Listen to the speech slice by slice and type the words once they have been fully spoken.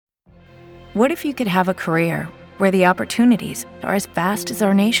What if you could have a career where the opportunities are as vast as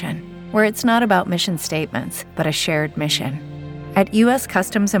our nation, where it's not about mission statements, but a shared mission? At U.S.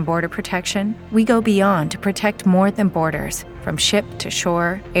 Customs and Border Protection, we go beyond to protect more than borders. From ship to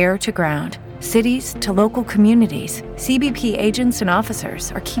shore, air to ground, cities to local communities, CBP agents and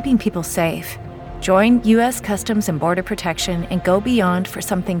officers are keeping people safe. Join U.S. Customs and Border Protection and go beyond for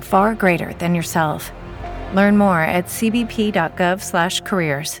something far greater than yourself. Learn more at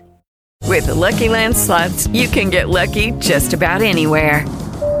cbp.gov/careers. With the Lucky Land Slots, you can get lucky just about anywhere.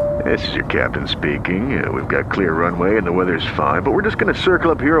 This is your captain speaking. We've got clear runway and the weather's fine, but we're just going to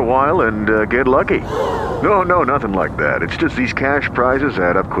circle up here a while and get lucky. No, nothing like that. It's just these cash prizes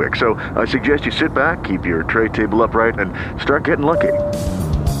add up quick. So I suggest you sit back, keep your tray table upright, and start getting lucky.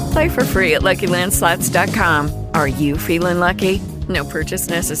 Play for free at LuckyLandSlots.com. Are you feeling lucky? No purchase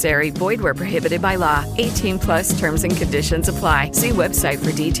necessary. Void where prohibited by law. 18+ terms and conditions apply. See website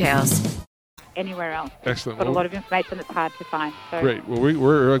for details. Anywhere else. Excellent. But a lot of information that's hard to find. So. Great.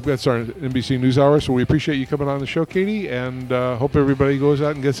 Well, that's our NBC NewsHour, so we appreciate you coming on the show, Katie, and hope everybody goes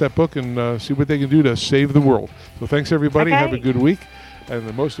out and gets that book and see what they can do to save the world. So thanks, everybody. Okay. Have a good week. And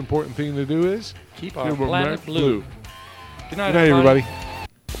the most important thing to do is keep our planet blue. Good night, everybody.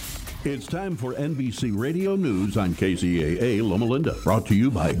 It's time for NBC Radio News on KCAA Loma Linda. Brought to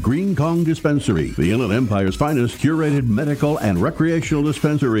you by Green Kong Dispensary, the Inland Empire's finest curated medical and recreational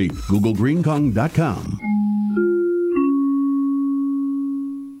dispensary. Google greenkong.com.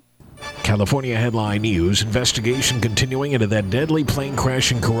 California headline news. Investigation continuing into that deadly plane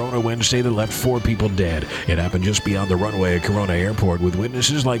crash in Corona Wednesday that left 4 people dead. It happened just beyond the runway at Corona Airport with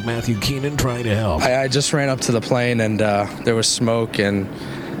witnesses like Matthew Keenan trying to help. I just ran up to the plane and there was smoke and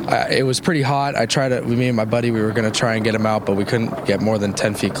it was pretty hot. Me and my buddy, we were going to try and get him out, but we couldn't get more than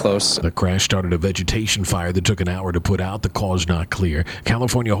 10 feet close. The crash started a vegetation fire that took an hour to put out. The cause not clear.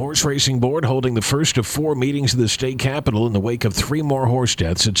 California Horse Racing Board holding the first of 4 meetings of the state capitol in the wake of 3 more horse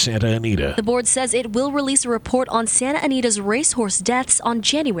deaths at Santa Anita. The board says it will release a report on Santa Anita's racehorse deaths on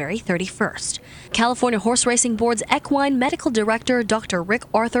January 31st. California Horse Racing Board's equine medical director, Dr. Rick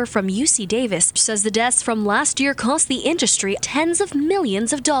Arthur from UC Davis, says the deaths from last year cost the industry tens of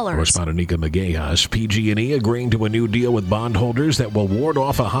millions of dollars. Correspondent Nika Magejas. PG&E agreeing to a new deal with bondholders that will ward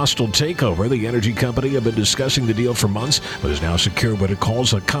off a hostile takeover. The energy company have been discussing the deal for months, but has now secured what it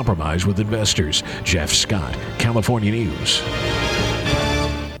calls a compromise with investors. Jeff Scott, California News.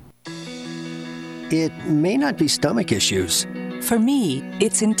 It may not be stomach issues. For me,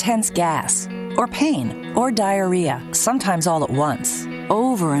 it's intense gas, or pain, or diarrhea, sometimes all at once,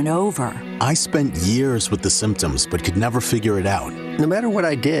 over and over. I spent years with the symptoms, but could never figure it out. No matter what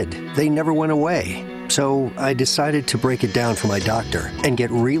I did, they never went away. So I decided to break it down for my doctor and get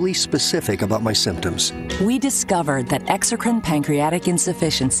really specific about my symptoms. We discovered that exocrine pancreatic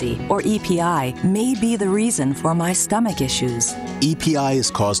insufficiency, or EPI, may be the reason for my stomach issues. EPI is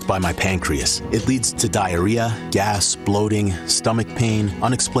caused by my pancreas. It leads to diarrhea, gas, bloating, stomach pain,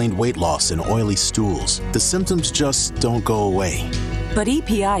 unexplained weight loss, and oily stools. The symptoms just don't go away. But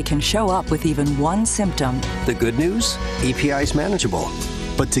EPI can show up with even one symptom. The good news? EPI is manageable.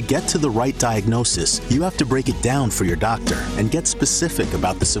 But to get to the right diagnosis, you have to break it down for your doctor and get specific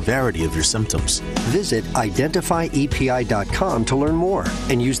about the severity of your symptoms. Visit identifyepi.com to learn more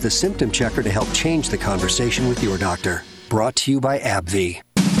and use the symptom checker to help change the conversation with your doctor. Brought to you by AbbVie.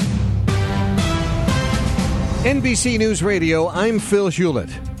 NBC News Radio, I'm Phil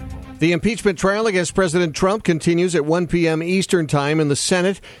Hewlett. The impeachment trial against President Trump continues at 1 p.m. Eastern Time in the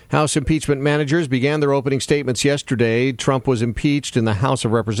Senate. House impeachment managers began their opening statements yesterday. Trump was impeached in the House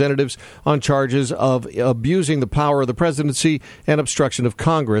of Representatives on charges of abusing the power of the presidency and obstruction of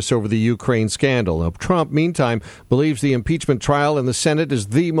Congress over the Ukraine scandal. Now, Trump, meantime, believes the impeachment trial in the Senate is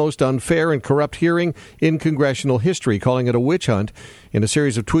the most unfair and corrupt hearing in congressional history, calling it a witch hunt. In a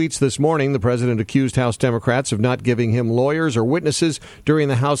series of tweets this morning, the president accused House Democrats of not giving him lawyers or witnesses during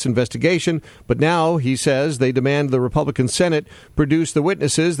the House investigation. But now he says they demand the Republican Senate produce the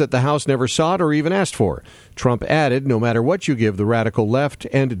witnesses that the House never sought or even asked for. Trump added, no matter what you give the radical left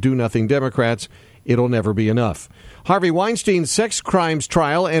and do-nothing Democrats, it'll never be enough. Harvey Weinstein's sex crimes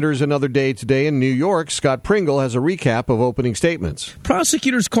trial enters another day today in New York. Scott Pringle has a recap of opening statements.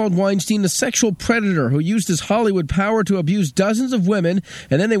 Prosecutors called Weinstein a sexual predator who used his Hollywood power to abuse dozens of women,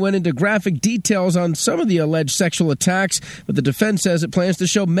 and then they went into graphic details on some of the alleged sexual attacks. But the defense says it plans to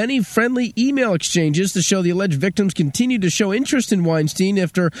show many friendly email exchanges to show the alleged victims continued to show interest in Weinstein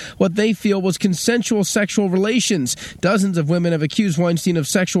after what they feel was consensual sexual relations. Dozens of women have accused Weinstein of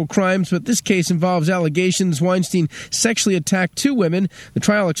sexual crimes, but this case involves involves allegations Weinstein sexually attacked 2 women. The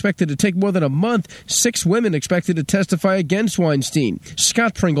trial expected to take more than a month. 6 women expected to testify against Weinstein.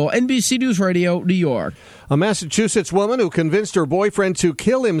 Scott Pringle, NBC News Radio, New York. A Massachusetts woman who convinced her boyfriend to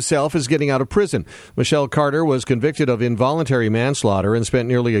kill himself is getting out of prison. Michelle Carter was convicted of involuntary manslaughter and spent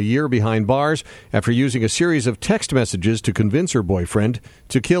nearly a year behind bars after using a series of text messages to convince her boyfriend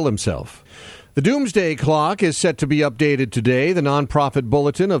to kill himself. The Doomsday Clock is set to be updated today. The nonprofit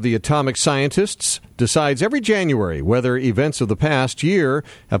bulletin of the Atomic Scientists decides every January whether events of the past year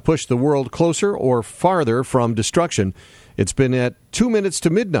have pushed the world closer or farther from destruction. It's been at 2 minutes to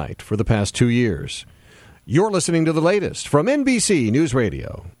midnight for the past 2 years. You're listening to the latest from NBC News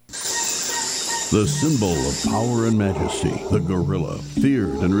Radio. The symbol of power and majesty, the gorilla,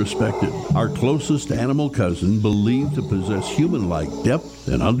 feared and respected. Our closest animal cousin, believed to possess human-like depth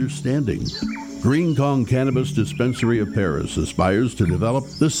and understanding. Green Kong Cannabis Dispensary of Paris aspires to develop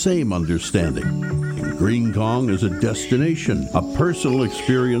the same understanding. Green Kong is a destination, a personal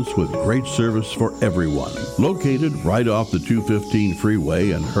experience with great service for everyone. Located right off the 215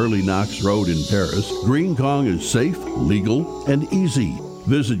 freeway and Hurley Knox Road in Paris, Green Kong is safe, legal, and easy.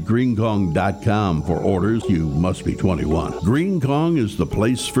 Visit greenkong.com for orders. You must be 21. Green Kong is the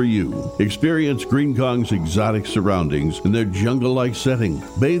place for you. Experience Green Kong's exotic surroundings in their jungle-like setting.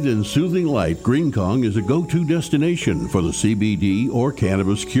 Bathed in soothing light, Green Kong is a go-to destination for the CBD or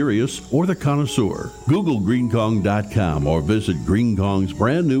cannabis curious or the connoisseur. Google greenkong.com or visit Green Kong's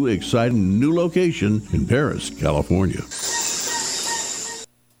brand new, exciting new location in Paris, California.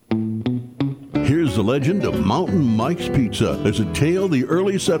 Here's the legend of Mountain Mike's Pizza. There's a tale the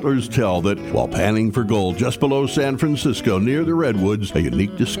early settlers tell that while panning for gold just below San Francisco near the Redwoods, a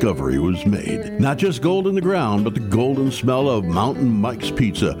unique discovery was made. Not just gold in the ground, but the golden smell of Mountain Mike's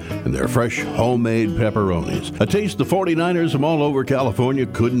Pizza and their fresh homemade pepperonis. A taste the 49ers from all over California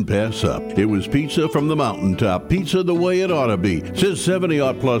couldn't pass up. It was pizza from the mountaintop, pizza the way it ought to be. Since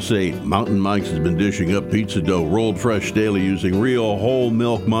 70+8, Mountain Mike's has been dishing up pizza dough rolled fresh daily using real whole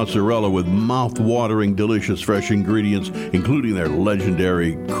milk mozzarella with mouth-watering, delicious, fresh ingredients, including their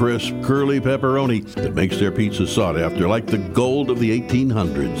legendary, crisp, curly pepperoni that makes their pizza sought after like the gold of the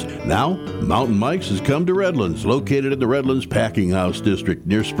 1800s. Now, Mountain Mike's has come to Redlands, located in the Redlands Packing House District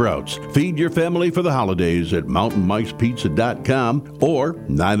near Sprouts. Feed your family for the holidays at mountainmikespizza.com or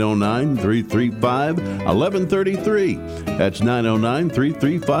 909-335-1133. That's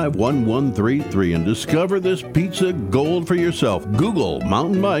 909-335-1133 and discover this pizza gold for yourself. Google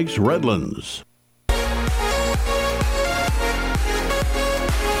Mountain Mike's Redlands.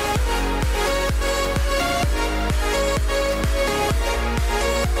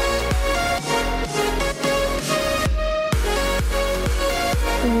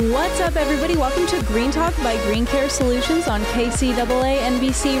 What's up, everybody? Welcome to Green Talk by Green Care Solutions on KCAA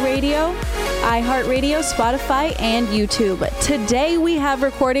NBC Radio, iHeartRadio, Spotify, and YouTube. Today we have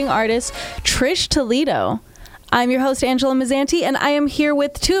recording artist Trish Toledo. I'm your host, Angela Mazzanti, and I am here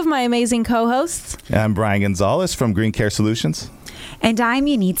with 2 of my amazing co-hosts. I'm Brian Gonzalez from Green Care Solutions. And I'm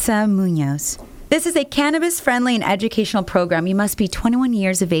Yanitza Munoz. This is a cannabis-friendly and educational program. You must be 21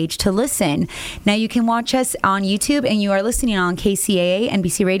 years of age to listen. Now, you can watch us on YouTube, and you are listening on KCAA,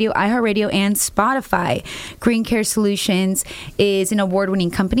 NBC Radio, iHeartRadio, and Spotify. Green Care Solutions is an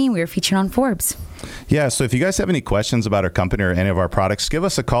award-winning company. We are featured on Forbes. Yeah, so if you guys have any questions about our company or any of our products, give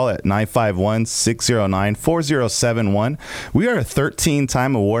us a call at 951-609-4071. We are a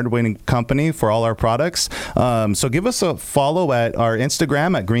 13-time award-winning company for all our products. So give us a follow at our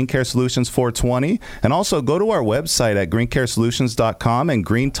Instagram at Green Care Solutions 420, and also go to our website at greencaresolutions.com and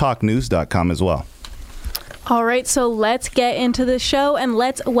greentalknews.com as well. All right, so let's get into the show, and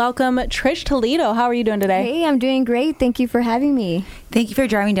let's welcome Trish Toledo. How are you doing today? Hey, I'm doing great. Thank you for having me. Thank you for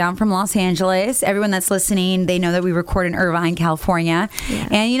driving down from Los Angeles. Everyone that's listening, they know that we record in Irvine, California. Yeah.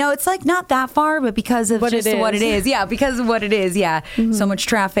 And, you know, it's like not that far, but because of what it is. Yeah, because of what it is. Yeah. Mm-hmm. So much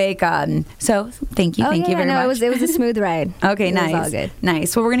traffic. So thank you. Thank you very much. It was a smooth ride. Okay, nice. It was all good.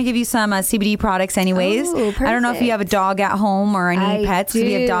 Nice. Well, we're going to give you some CBD products anyways. Oh, perfect. I don't know if you have a dog at home or any pets. Do.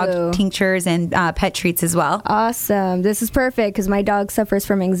 We have dog tinctures and pet treats as well. Awesome. This is perfect because my dog suffers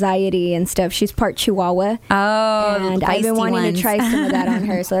from anxiety and stuff. She's part Chihuahua. Oh, and I've been wanting to try some of that on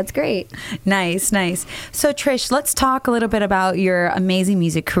her, so that's great. Nice. So, Trish, let's talk a little bit about your amazing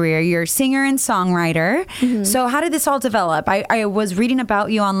music career. You're a singer and songwriter. Mm-hmm. So how did this all develop? I was reading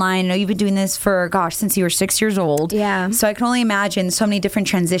about you online. I know you've been doing this for, since you were 6 years old. Yeah. So I can only imagine so many different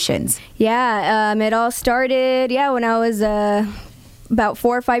transitions. Yeah. It all started, when I was about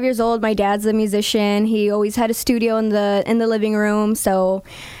 4 or 5 years old. My dad's a musician. He always had a studio in the living room. So,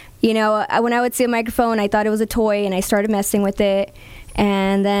 when I would see a microphone, I thought it was a toy, and I started messing with it.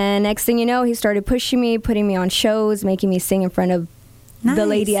 And then next thing you know, he started pushing me, putting me on shows, making me sing in front of the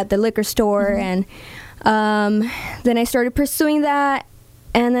lady at the liquor store. And then I started pursuing that.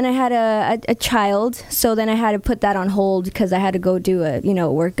 And then I had a child. So then I had to put that on hold because I had to go do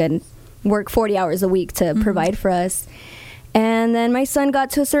work 40 hours a week to provide for us. And then my son got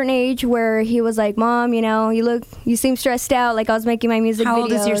to a certain age where he was like, Mom, you seem stressed out. Like I was making my music videos. How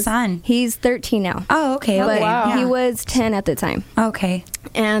old is your son? He's 13 now. Oh, okay. But he was 10 at the time. Okay.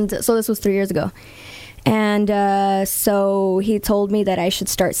 And so this was 3 years ago. And so he told me that I should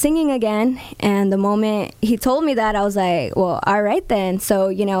start singing again. And the moment he told me that, I was like, well, all right then. So,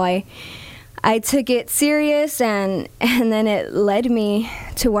 I took it serious, and then it led me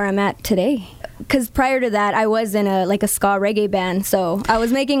to where I'm at today. Because prior to that, I was in a ska reggae band, so I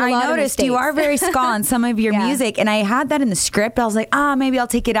was making a lot of mistakes. I noticed you are very ska on some of your music, and I had that in the script. I was like, maybe I'll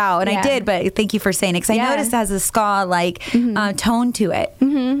take it out, and I did. But thank you for saying it, because I noticed it has a ska tone to it.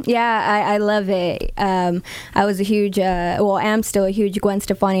 Mm-hmm. Yeah, I love it. I was a huge, am still a huge Gwen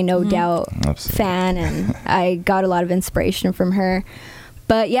Stefani, no doubt, fan, and I got a lot of inspiration from her.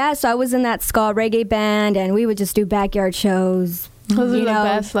 But yeah, so I was in that ska reggae band, and we would just do backyard shows. Those are the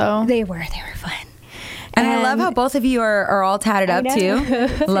best, though. They were fun. And I love how both of you are all tatted up, too.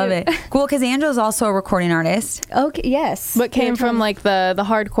 Love it. Cool, because Angela's also a recording artist. Okay, yes. But came from, the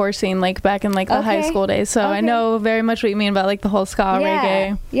hardcore scene, back in, the high school days. So I know very much what you mean about, the whole ska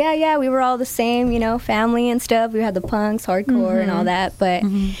reggae. Yeah, we were all the same, family and stuff. We had the punks, hardcore, and all that. But,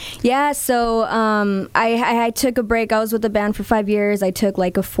 yeah, so I took a break. I was with the band for 5 years. I took,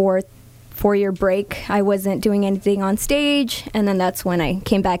 a 4-year break. I wasn't doing anything on stage, and then that's when I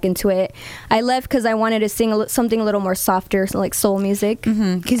came back into it. I left because I wanted to sing something a little more softer, like soul music.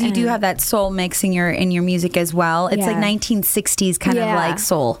 Because you do have that soul mix in your music as well. It's like 1960s kind of like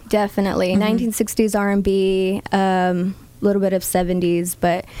soul. Definitely. 1960s R&B, little bit of 70s,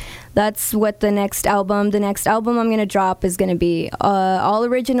 but that's what the next album I'm going to drop is going to be all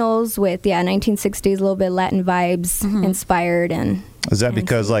originals with 1960s, a little bit Latin vibes inspired. And is that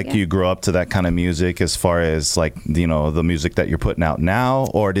because you grew up to that kind of music as far as the music that you're putting out now,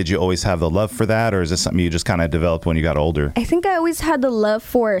 or did you always have the love for that, or is this something you just kind of developed when you got older? I think I always had the love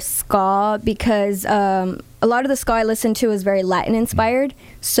for ska because a lot of the ska I listened to was very Latin inspired.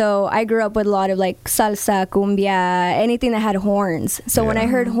 So I grew up with a lot of salsa, cumbia, anything that had horns. So when I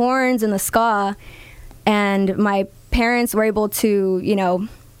heard horns in the ska, and my parents were able to,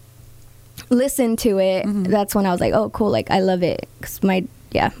 listen to it, that's when I was like, oh, cool, I love it. Because my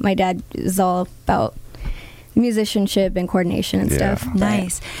dad is all about musicianship and coordination and stuff.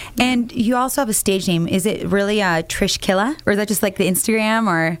 Nice. And you also have a stage name. Is it really Trish Killa, or is that just the Instagram,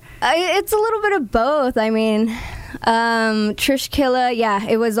 or? It's a little bit of both. I mean, Trish Killa,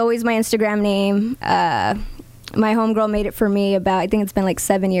 it was always my Instagram name. My homegirl made it for me I think it's been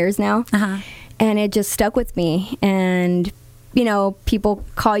 7 years now. And it just stuck with me. And people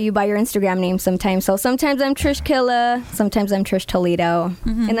call you by your Instagram name sometimes. So sometimes I'm Trish Killa, sometimes I'm Trish Toledo.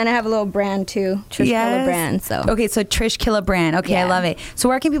 And then I have a little brand too, Trish Killa brand. So okay, so Trish Killa brand. Okay, I love it. So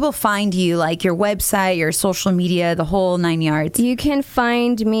where can people find you? Your website, your social media, the whole 9 yards? You can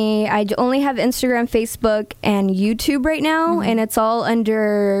find me. I only have Instagram, Facebook, and YouTube right now, and it's all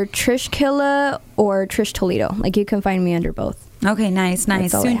under Trish Killa or Trish Toledo. You can find me under both. Okay, nice.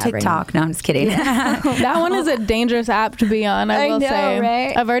 Soon TikTok. Right, no, I'm just kidding. That one is a dangerous app to be on, I will say.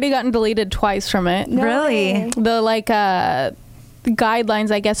 Right? I've already gotten deleted twice from it. No really? Way. The guidelines,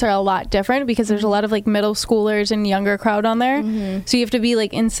 I guess, are a lot different because there's a lot of middle schoolers and younger crowd on there. So you have to be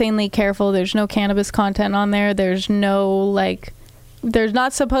insanely careful. There's no cannabis content on there. There's no there's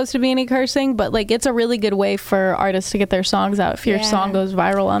not supposed to be any cursing, but it's a really good way for artists to get their songs out if your song goes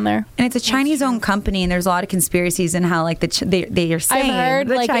viral on there. And it's a Chinese-owned company, and there's a lot of conspiracies in how they are saying I've heard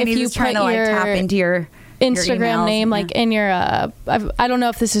the Chinese if you is trying put to tap into your Instagram name in your I don't know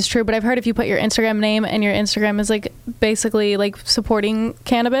if this is true, but I've heard if you put your Instagram name and your Instagram is basically supporting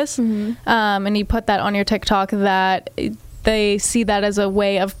cannabis, and you put that on your TikTok, that they see that as a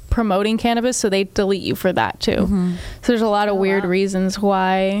way of promoting cannabis, so they delete you for that too. So there's a lot of weird reasons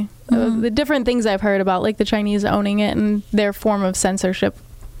why the different things I've heard about the Chinese owning it and their form of censorship.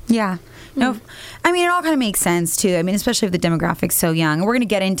 Yeah. No, I mean, it all kind of makes sense, too. I mean, especially if the demographic's so young. And we're going to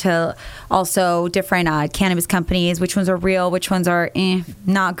get into also different cannabis companies, which ones are real, which ones are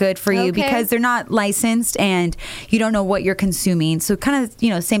not good for you, because they're not licensed and you don't know what you're consuming. So kind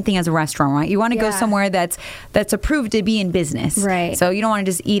of, same thing as a restaurant, right? You want to go somewhere that's approved to be in business. Right. So you don't want to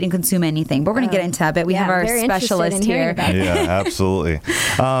just eat and consume anything. But we're going to get into that. But we have our specialist here. Yeah, absolutely.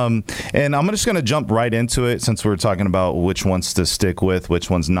 And I'm just going to jump right into it since we're talking about which ones to stick with, which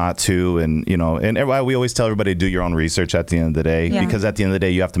ones not not to. And, you know, and we always tell everybody to do your own research at the end of the day, because at the end of the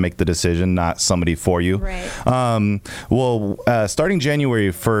day, you have to make the decision, not somebody for you. Right. Starting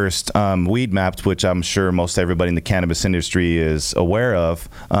January 1st, Weed Maps, which I'm sure most everybody in the cannabis industry is aware of,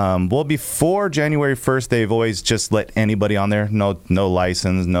 before January 1st, they've always just let anybody on there, no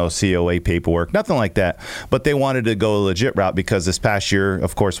license, no COA paperwork, nothing like that. But they wanted to go a legit route because this past year,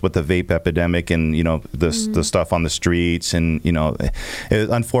 of course, with the vape epidemic and, you know, the stuff on the streets and, you know,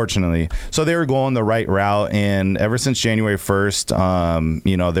 unfortunately. So they were going the right route. And ever since January 1st,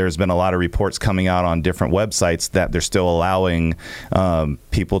 you know, there's been a lot of reports coming out on different websites that they're still allowing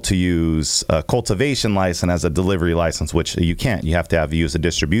people to use a cultivation license as a delivery license, which you can't. You have to use a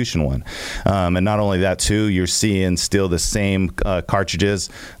distribution one. And not only that, too, you're seeing still the same cartridges,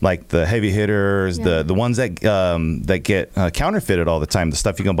 like the heavy hitters, the ones that get counterfeited all the time, the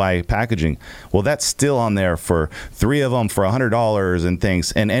stuff you can buy packaging. Well, that's still on there for 3 of them for $100 and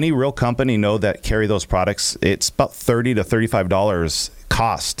things. And any real company that carry those products, it's about $30 to $35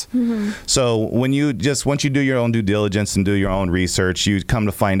 cost. So when once you do your own due diligence and do your own research, you come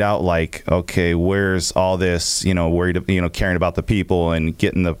to find out, like, okay, where's all this, you know, worried, you know, caring about the people and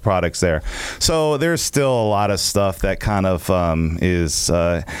getting the products there. So there's still a lot of stuff that kind of is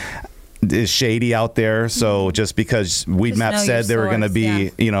shady out there. So just because Weed Maps said they were going to be,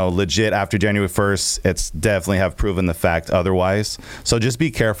 you know, legit after January 1st, it's definitely have proven the fact otherwise. So just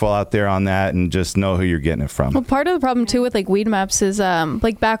be careful out there on that and just know who you're getting it from. Well, part of the problem too with like Weed Maps is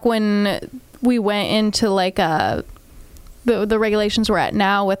like back when we went into like the regulations we're at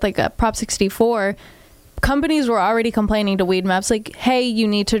now with like a Prop 64, companies were already complaining to Weed Maps, like, hey, you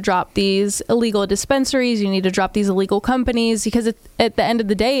need to drop these illegal dispensaries, you need to drop these illegal companies, because at the end of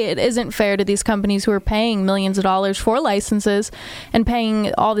the day, it isn't fair to these companies who are paying millions of dollars for licenses and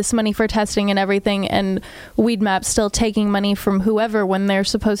paying all this money for testing and everything, and Weed Maps still taking money from whoever when they're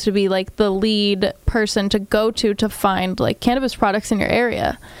supposed to be like the lead person to go to find like cannabis products in your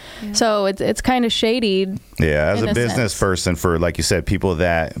area. So it's kind of shady. Yeah, as a business person, for, like you said, people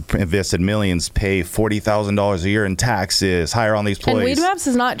that invested millions pay $40,000 a year in taxes, hire on these employees. And Weed Maps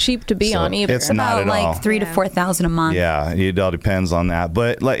is not cheap to be on either. It's not at all. Like $3,000 to $4,000 a month. Yeah, it all depends on that.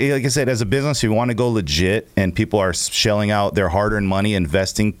 But like I said, as a business, you want to go legit, and people are shelling out their hard-earned money,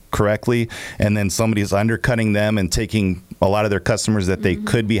 investing correctly, and then somebody's undercutting them and taking a lot of their customers that they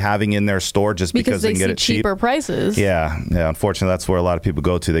could be having in their store just because they can get it cheap. Cheaper prices. Yeah. Unfortunately, that's where a lot of people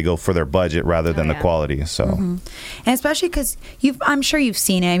go to. They go for their budget rather than the quality. So, and especially because I'm sure you've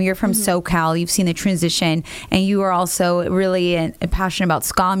seen it. You're from SoCal. You've seen the transition, and you are also really passionate about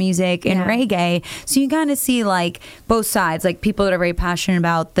ska music and reggae. So you kind of see like both sides, like people that are very passionate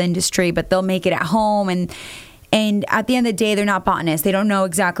about the industry, but they'll make it at home, and at the end of the day, they're not botanists. They don't know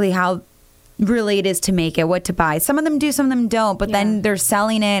exactly how really it is to make it, what to buy. Some of them do, some of them don't, but then they're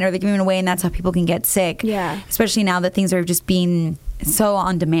selling it or they're giving it away, and that's how people can get sick. Especially now that things are just being so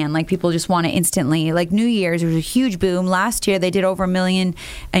on demand, like people just want it instantly. Like New Year's, there was a huge boom. Last year they did over $1 million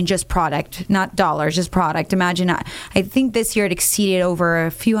and just product, not dollars, just product. Imagine, I think this year it exceeded over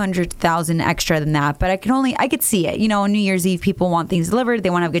a few 100,000 extra than that, but I could see it. You know, on New Year's Eve, people want things delivered,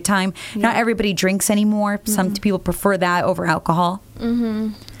 they want to have a good time. Not everybody drinks anymore. Some people prefer that over alcohol.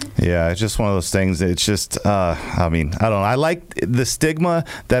 Yeah, it's just one of those things. It's just, I mean, I don't know. I like the stigma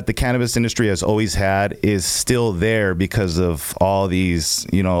that the cannabis industry has always had is still there because of all these,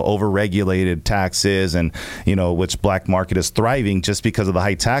 you know, over-regulated taxes and, you know, which black market is thriving just because of the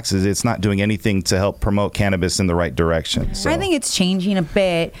high taxes. It's not doing anything to help promote cannabis in the right direction. So. I think it's changing a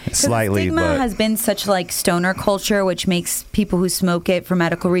bit. Slightly, the stigma has been such like stoner culture, which makes people who smoke it for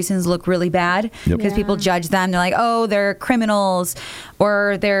medical reasons look really bad because people judge them. They're like, oh, they're criminals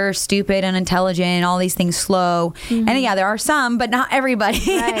or they're stupid and unintelligent and all these things slow. And yeah, there are some, but not everybody.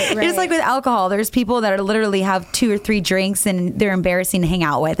 Just like with alcohol, there's people that are literally have 2 or 3 drinks and they're embarrassing to hang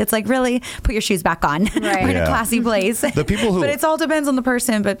out with. It's like, really, put your shoes back on. We're in a classy place. The people who, but it all depends on the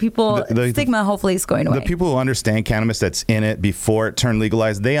person. But people, stigma hopefully is going away. The people who understand cannabis that's in it before it turned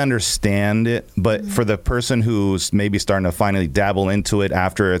legalized, they understand it. But for the person who's maybe starting to finally dabble into it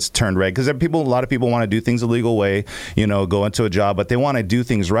after it's turned red, because a lot of people want to do things a legal way, you know, go into a job, but they want to do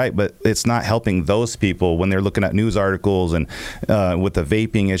things right. But it's not helping those people when they're looking at news articles and with the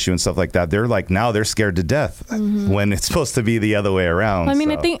vaping issue and stuff like that. They're like, now they're scared to death when it's supposed to be the other way around. I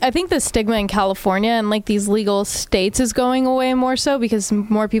mean, I think the stigma in California and like these legal states is going away more so because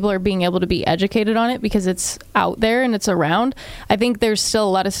more people are being able to be educated on it because it's out there and it's around. I think there's still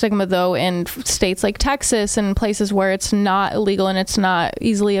a lot of stigma though in states like Texas and places where it's not illegal and it's not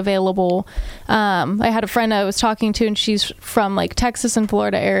easily available. I had a friend I was talking to and she's from like Texas and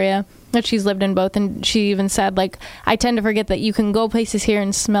Florida area. that she's lived in both, and she even said, like, I tend to forget that you can go places here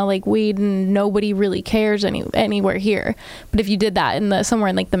and smell like weed and nobody really cares anywhere here, but if you did that in somewhere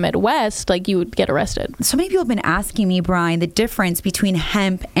in like the Midwest, like, you would get arrested. So many people have been asking me, Brian, the difference between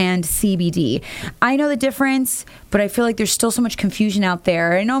hemp and CBD. I know the difference, but I feel like there's still so much confusion out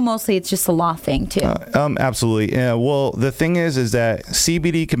there. I know mostly it's just a law thing too. Absolutely. Yeah, well, the thing is that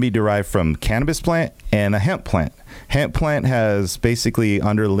CBD can be derived from cannabis plant and a hemp plant. Hemp plant has basically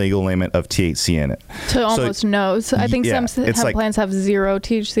under the legal limit of THC in it. So almost no. So I think some hemp plants have zero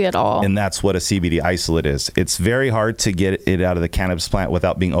THC at all. And that's what a CBD isolate is. It's very hard to get it out of the cannabis plant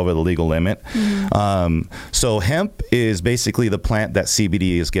without being over the legal limit. So hemp is basically the plant that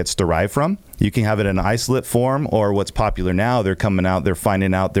CBD gets derived from. You can have it in an isolate form, or what's popular now, they're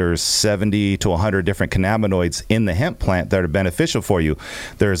finding out there's 70 to 100 different cannabinoids in the hemp plant that are beneficial for you.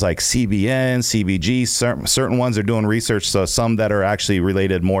 There's like CBN, CBG, certain ones are doing research, so some that are actually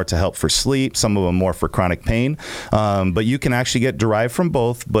related more to help for sleep, some of them more for chronic pain. But you can actually get derived from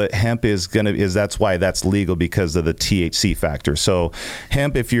both, but hemp that's why that's legal, because of the THC factor. So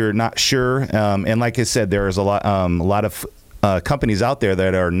hemp, if you're not sure, and like I said, there is a lot of companies out there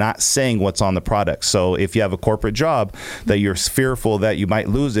that are not saying what's on the product. So if you have a corporate job that you're fearful that you might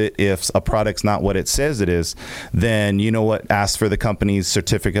lose it if a product's not what it says it is, then you know what? Ask for the company's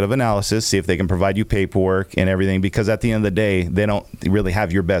certificate of analysis, see if they can provide you paperwork and everything, because at the end of the day, they don't really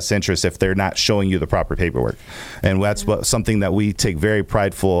have your best interest if they're not showing you the proper paperwork. And that's something that we take very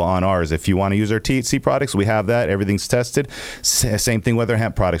prideful on ours. If you want to use our THC products, we have that. Everything's tested. Same thing with our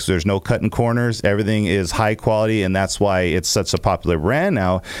hemp products. There's no cutting corners. Everything is high quality, and that's why it's such a popular brand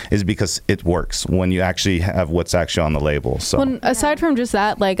now, is because it works when you actually have what's actually on the label. So, well, aside from just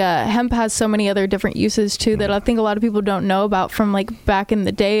that, like hemp has so many other different uses too that I think a lot of people don't know about. From like back in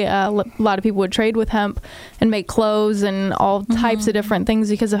the day, a lot of people would trade with hemp and make clothes and all types of different things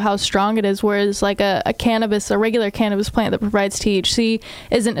because of how strong it is. Whereas like a regular cannabis plant that provides THC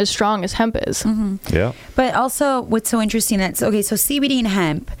isn't as strong as hemp is. Yeah. But also, what's so interesting so CBD and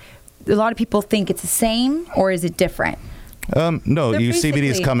hemp, a lot of people think it's the same, or is it different? No, CBD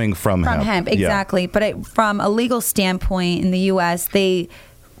is coming from hemp. Exactly. Yeah. But from a legal standpoint in the U.S., they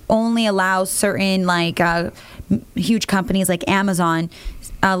only allow certain huge companies like Amazon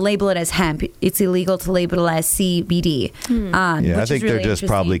label it as hemp. It's illegal to label it as CBD. I think they're just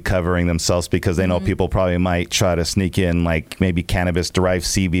probably covering themselves because they know people probably might try to sneak in like maybe cannabis-derived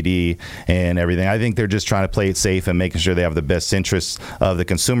CBD and everything. I think they're just trying to play it safe and making sure they have the best interests of the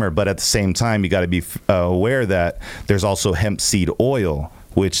consumer. But at the same time, you got to be aware that there's also hemp seed oil,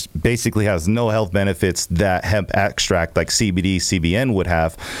 which basically has no health benefits that hemp extract like CBD, CBN would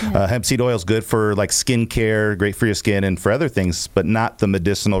have. Hemp seed oil is good for like skin care, great for your skin and for other things, but not the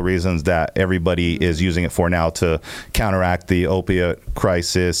medicinal reasons that everybody is using it for now to counteract the opiate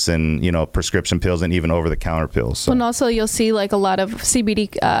crisis and, prescription pills and even over-the-counter pills. So. And also you'll see like a lot of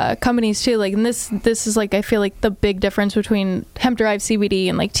CBD companies too. Like, and this is like, I feel like the big difference between hemp-derived CBD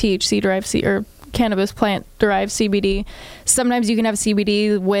and like THC-derived or cannabis plant-derived CBD. Sometimes you can have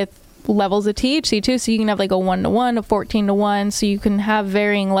CBD with levels of THC too, so you can have like a 1-to-1, a 14-to-1, so you can have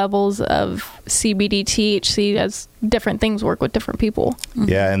varying levels of CBD, THC, as different things work with different people.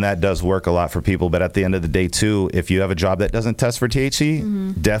 Yeah, and that does work a lot for people, but at the end of the day too, if you have a job that doesn't test for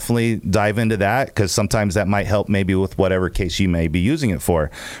THC, definitely dive into that, because sometimes that might help maybe with whatever case you may be using it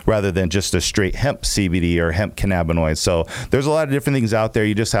for, rather than just a straight hemp CBD or hemp cannabinoid. So there's a lot of different things out there.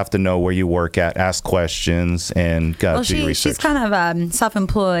 You just have to know where you work at, ask questions, and do your research. She's kind of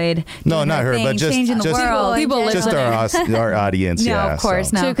self-employed. No, not her, but just changing the world. Just our audience. No, of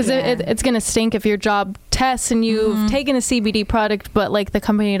course, no. Because it's going to stink if your job tests and you've taken a CBD product, but like the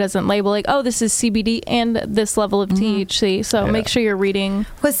company doesn't label like, oh, this is CBD and this level of THC. So make sure you're reading.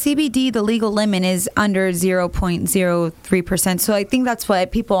 With CBD, the legal limit is under 0.03%. So I think that's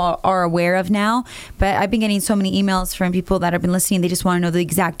what people are aware of now. But I've been getting so many emails from people that have been listening. They just want to know the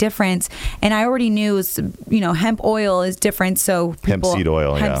exact difference. And I already knew, hemp oil is different. So hemp seed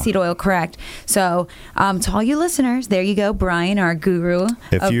oil, seed oil, correct. So to all you listeners, there you go, Brian, our guru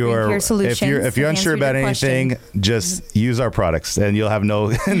of Green Care Solutions. If you're unsure about anything, just use our products and you'll have no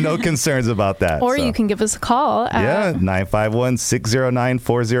concerns about that. Or you can give us a call at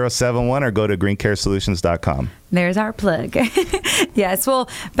 951-609-4071 or go to greencaresolutions.com. There's our plug. Yes. Well,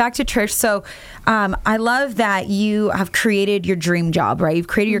 back to Trish. So I love that you have created your dream job, right? You've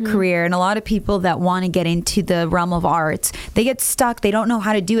created your career. And a lot of people that want to get into the realm of arts, they get stuck. They don't know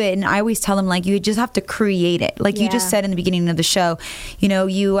how to do it. And I always tell them, like, you just have to create it. Like you just said in the beginning of the show,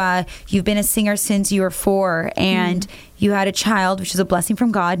 you've been a singer since you were 4 and You had a child, which is a blessing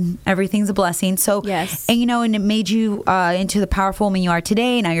from God. Everything's a blessing. So, yes. And, and it made you into the powerful woman you are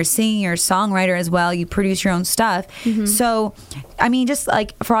today. Now you're singing, you're a songwriter as well. You produce your own stuff. Mm-hmm. So, I mean, just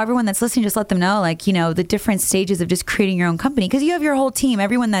like for everyone that's listening, just let them know, like, the different stages of just creating your own company. Because you have your whole team.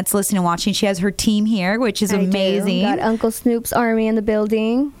 Everyone that's listening and watching, she has her team here, which is amazing. Got Uncle Snoop's Army in the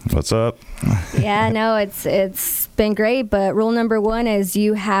building. What's up? Yeah, no, it's been great. But rule number 1 is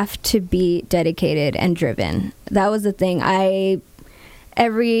you have to be dedicated and driven. That was the thing.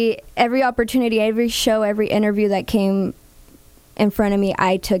 Every opportunity, every show, every interview that came in front of me,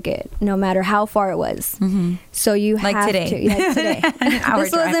 I took it, no matter how far it was. Mm-hmm. So you like have today. to. Like today.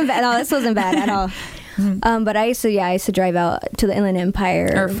 This wasn't bad. No, this wasn't bad at all. Mm-hmm. But I used to drive out to the Inland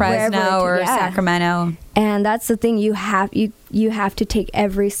Empire or Fresno or Sacramento. And that's the thing, you have to take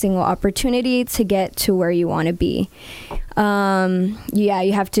every single opportunity to get to where you want to be.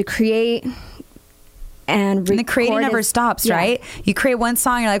 You have to create. And the creating never stops, right? You create one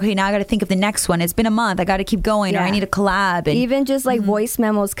song, you're like, okay, now I got to think of the next one. It's been a month. I got to keep going, or I need a collab. And even just like voice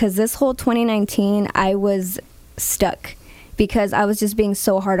memos, because this whole 2019, I was stuck because I was just being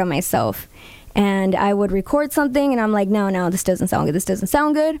so hard on myself. And I would record something, and I'm like, no, this doesn't sound good. This doesn't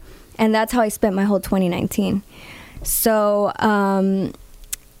sound good. And that's how I spent my whole 2019. So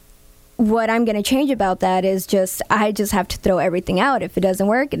what I'm going to change about that is I just have to throw everything out. If it doesn't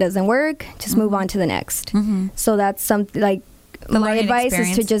work, it doesn't work. Just move on to the next. Mm-hmm. So that's something like my advice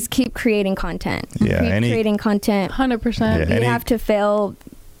is to just keep creating content. Yeah, creating content. 100%. You have to fail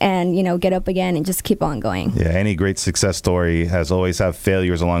and get up again and just keep on going. Yeah, any great success story always have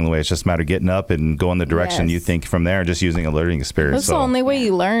failures along the way. It's just a matter of getting up and going the direction you think from there, and just using a learning experience. That's the only way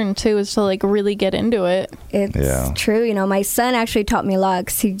you learn too, is to like really get into it. It's true. My son actually taught me a lot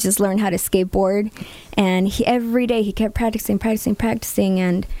because he just learned how to skateboard, and every day he kept practicing,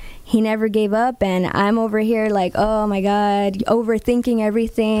 and he never gave up. And I'm over here like, oh my God, overthinking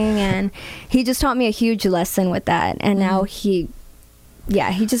everything. And he just taught me a huge lesson with that. And now he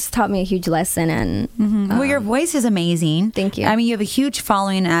just taught me a huge lesson. And well, your voice is amazing. Thank you. I mean, you have a huge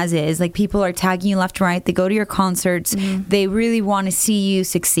following as is. Like, people are tagging you left and right. They go to your concerts. They really want to see you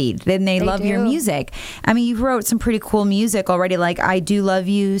succeed. Then they love your music. I mean, you wrote some pretty cool music already, like "I Do Love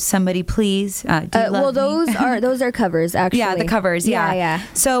You," "Somebody Please." Those are covers, actually. Yeah, the covers. Yeah.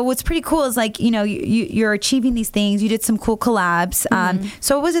 So what's pretty cool is like you're achieving these things. You did some cool collabs.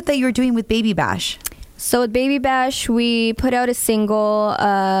 So what was it that you were doing with Baby Bash? So with Baby Bash, we put out a single,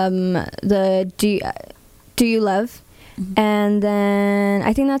 the Do You Love? And then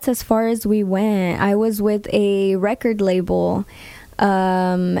I think that's as far as we went. I was with a record label,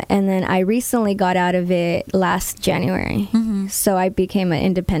 and then I recently got out of it last January. So I became an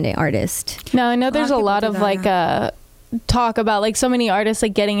independent artist. Now, I know there's a lot of talk about like so many artists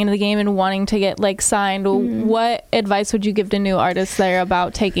like getting into the game and wanting to get like signed. What advice would you give to new artists there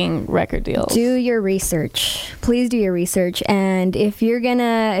about taking record deals? Do your research. Please do your research. And if you're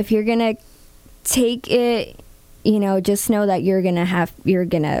gonna take it, just know that you're gonna have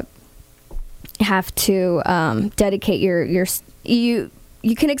to dedicate you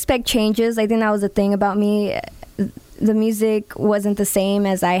can expect changes. I think that was the thing about me. The music wasn't the same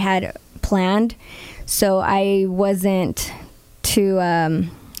as I had planned. So I wasn't too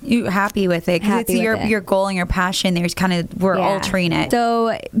you happy with it, because it's your goal and your passion. There's we're altering it.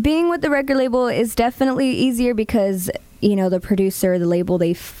 So being with the record label is definitely easier because the producer, the label,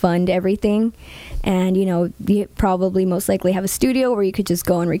 they fund everything, and you probably most likely have a studio where you could just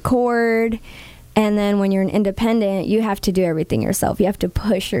go and record. And then when you're an independent, you have to do everything yourself. You have to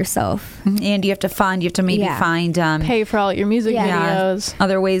push yourself. And you have to find, maybe find... pay for all your music videos.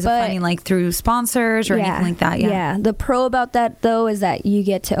 Other ways of funding, like through sponsors or anything like that. Yeah. The pro about that, though, is that you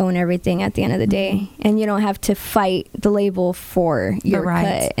get to own everything at the end of the day. And you don't have to fight the label for your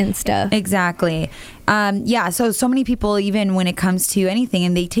cut and stuff. Exactly. So many people, even when it comes to anything,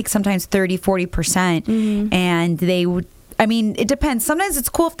 and they take sometimes 30-40%, and they would... I mean, it depends. Sometimes it's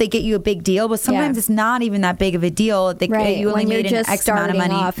cool if they get you a big deal, but sometimes it's not even that big of a deal. You only made an X amount of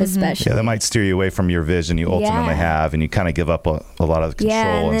money. Especially. Yeah, that might steer you away from your vision you ultimately have, and you kind of give up a lot of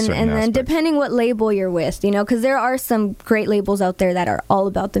control. And then depending what label you're with, because there are some great labels out there that are all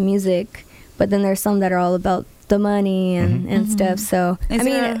about the music, but then there's some that are all about the money and stuff. So,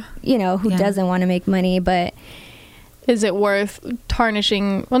 who doesn't want to make money, but... Is it worth not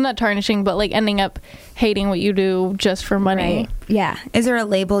tarnishing, but like ending up hating what you do just for money? Right. Yeah. Is there a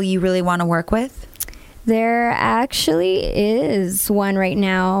label you really want to work with? There actually is one right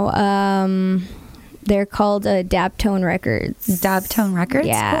now. They're called Daptone Records. Daptone Records?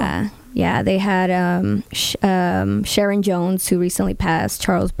 Yeah. Cool. Yeah, they had Sharon Jones, who recently passed,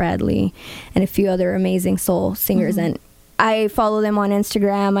 Charles Bradley, and a few other amazing soul singers. And I follow them on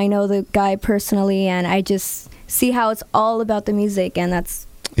Instagram. I know the guy personally, and I just see how it's all about the music, and that's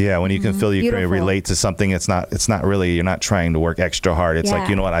Yeah, when you can feel you can Beautiful. relate to something, it's not really, you're not trying to work extra hard. It's like, Yeah.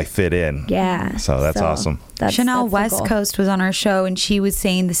 you know what, I fit in. Yeah. So that's awesome. Chanel that's the West goal. Coast was on our show, and she was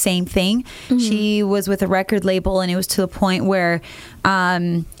saying the same thing. She was with a record label, and it was to the point where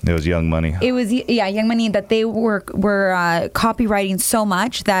It was Young Money. it was Young Money, that they were copywriting so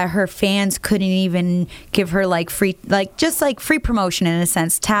much that her fans couldn't even give her free promotion, in a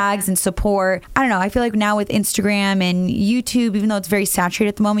sense, tags and support. I don't know. I feel like now with Instagram and YouTube, even though it's very saturated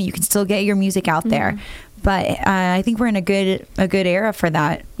at the moment, you can still get your music out there. But I think we're in a good era for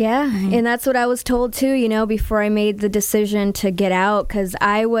that. Yeah, and that's what I was told too, before I made the decision to get out, because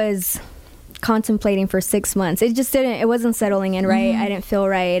I was contemplating for 6 months. It wasn't settling in right. I didn't feel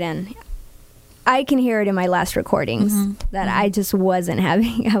right, and I can hear it in my last recordings that I just wasn't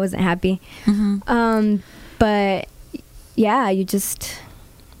happy. I wasn't happy. But yeah, you just...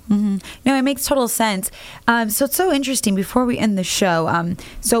 No, it makes total sense. So it's so interesting. Before we end the show,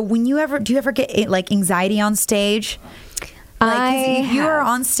 so do you ever get anxiety on stage? You are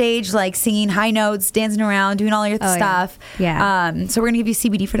on stage, singing high notes, dancing around, doing all your stuff. Yeah. So we're gonna give you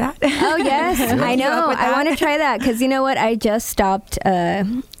CBD for that. Oh yes, I know. I want to try that, because you know what? I just stopped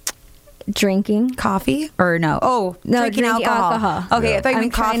drinking coffee, or no? Oh, no, drinking alcohol. Okay, I thought you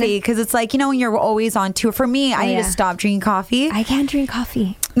meant coffee, because it's when you're always on tour. For me, I need to stop drinking coffee. I can't drink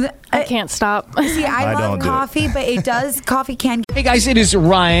coffee. I can't stop. See, I love coffee, but coffee can. Hey guys, it is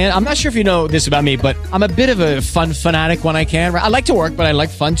Ryan. I'm not sure if you know this about me, but I'm a bit of a fun fanatic when I can. I like to work, but I like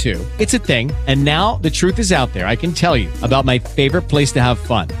fun too. It's a thing. And now the truth is out there. I can tell you about my favorite place to have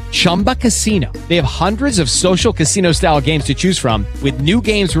fun. Chumba Casino. They have hundreds of social casino style games to choose from, with new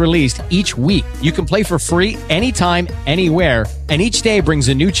games released each week. You can play for free anytime, anywhere. And each day brings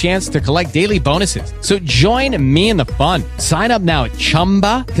a new chance to collect daily bonuses. So join me in the fun. Sign up now at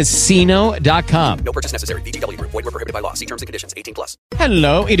ChumbaCasino.com. No purchase necessary. VGW Group. Void where prohibited by law. See terms and conditions. 18+.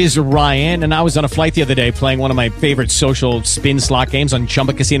 Hello, it is Ryan, and I was on a flight the other day playing one of my favorite social spin slot games on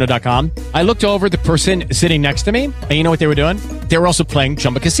ChumbaCasino.com. I looked over at the person sitting next to me, and you know what they were doing? They were also playing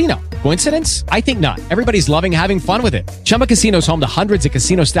Chumba Casino. Coincidence? I think not. Everybody's loving having fun with it. Chumba Casino is home to hundreds of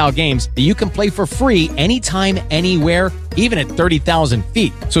casino-style games that you can play for free anytime, anywhere, even at 30,000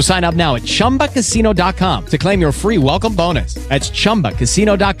 feet. So sign up now at ChumbaCasino.com to claim your free welcome bonus. That's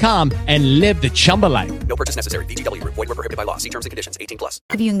ChumbaCasino.com and live the Chumba life. No purchase necessary. VGW Group. Void where prohibited by law. See terms and conditions. 18+.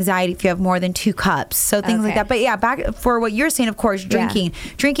 Give you anxiety if you have more than 2 cups, so things like that. But yeah, back for what you're saying, of course, drinking.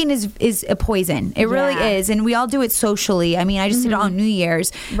 Drinking is a poison. It really is, and we all do it socially. I mean, I just did it on New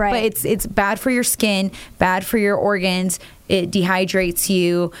Year's, but it's bad for your skin, bad for your organs. It dehydrates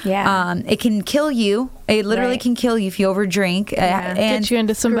you. Yeah. It can kill you. It literally can kill you if you overdrink. And get you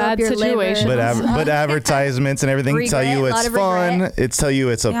into some bad situations. But advertisements and everything tell you it's fun. It's tell you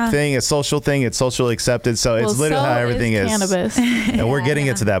it's a thing, a social thing. It's socially accepted. So it's literally how everything is. Cannabis. And we're getting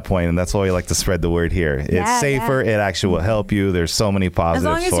it to that point, and that's why we like to spread the word here. It's safer. It actually will help you. There's so many positives as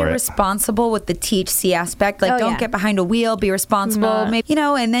long as you're responsible with the THC aspect, don't get behind a wheel. Be responsible. Maybe,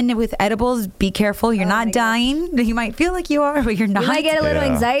 and then with edibles, be careful. You're not dying. You might feel like you are, but you're not. You might get a little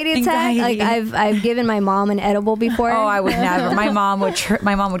anxiety attack. Like I've given my mom an edible before. Oh, I would never. My mom would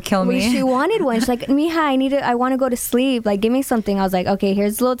kill me. She wanted one. She's like, Mija, I want to go to sleep. Like, give me something. I was like, okay,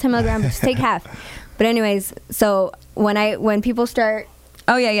 here's a little 10 milligrams. Just take half. But anyways, so when people start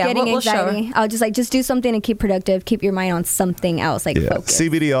getting anxiety, I'll just do something and keep productive. Keep your mind on something else, focus.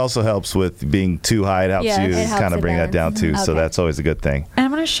 CBD also helps with being too high. It helps you kind of bring that down too. So that's always a good thing. And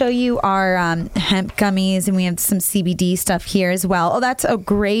I'm going to show you our hemp gummies, and we have some CBD stuff here as well. Oh, that's a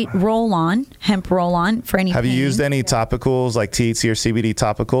great roll-on, hemp roll-on for any Have pain. you used any topicals like THC or CBD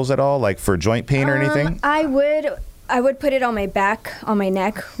topicals at all, like for joint pain or anything? I would put it on my back, on my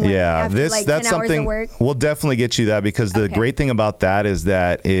neck. That's something we'll definitely get you that, because the great thing about that is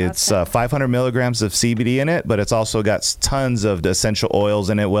that it's 500 milligrams of CBD in it, but it's also got tons of the essential oils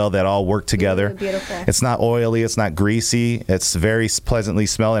in it that all work together. Beautiful. It's not oily, it's not greasy, it's very pleasantly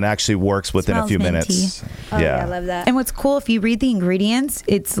smelling, and actually works within a few minutes. I love that. And what's cool, if you read the ingredients,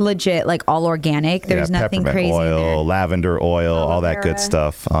 it's legit, all organic. There's nothing crazy oil, in there. lavender oil, all that good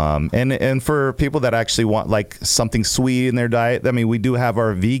stuff. And for people that actually want something sweet in their diet, I mean, we do have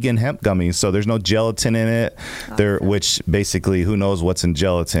our vegan hemp gummies, so there's no gelatin in it. Which basically, who knows what's in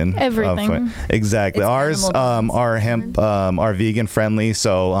gelatin? Everything. Exactly. Ours are hemp, are vegan friendly,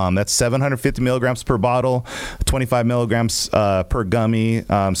 so that's 750 milligrams per bottle, 25 milligrams per gummy.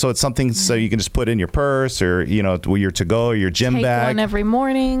 So it's something so you can just put in your purse, or your to-go or your gym bag. Take one every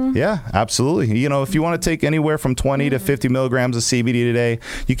morning. Yeah, absolutely. If you want to take anywhere from 20 to 50 milligrams of CBD today,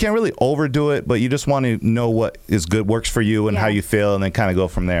 you can't really overdo it, but you just want to know what is good, works for you and how you feel, and then kind of go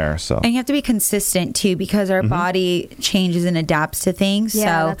from there. So. And you have to be consistent too, because our body changes and adapts to things.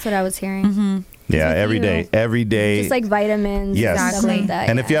 Yeah, so. that's what I was hearing. Yeah, every day. Just like vitamins Yes. and stuff like that.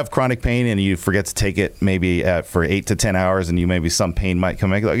 And if you have chronic pain and you forget to take it maybe for 8 to 10 hours and you maybe some pain might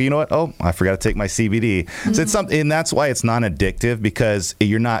come back, like, you know what? Oh, I forgot to take my CBD. So it's something, and that's why it's non-addictive, because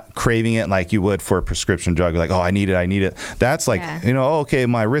you're not craving it like you would for a prescription drug. You're like, oh, I need it. That's like, okay,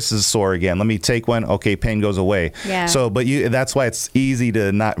 my wrist is sore again. Let me take one. Okay, pain goes away. Yeah. So, but that's why it's easy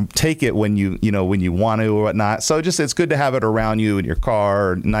to not take it when you want to or whatnot. So it's good to have it around you in your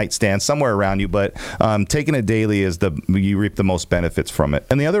car or nightstand, somewhere around you. But taking it daily you reap the most benefits from it.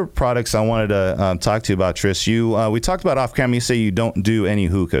 And the other products I wanted to talk to you about, Trish, we talked about off camera. You say you don't do any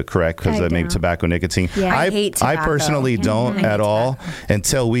hookah, correct? Because maybe tobacco, nicotine. Yeah. I hate tobacco. I personally don't at all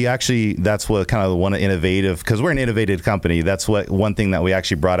until we actually. That's what kind of one innovative, because we're an innovative company. That's what one thing that we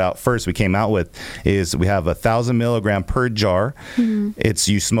actually brought out first. We came out with is we have 1,000 milligram per jar. It's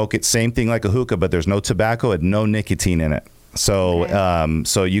you smoke it same thing like a hookah, but there's no tobacco and no nicotine in it. So,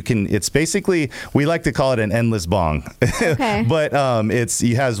 so you can. It's basically, we like to call it an endless bong. Okay. But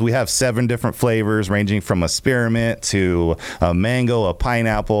we have 7 different flavors, ranging from a spearmint to a mango, a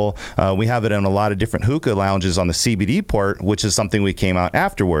pineapple. We have it in a lot of different hookah lounges on the CBD part, which is something we came out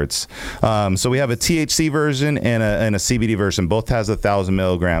afterwards. So we have a THC version and a CBD version. Both has 1,000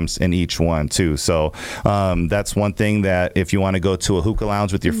 milligrams in each one too. So that's one thing that if you want to go to a hookah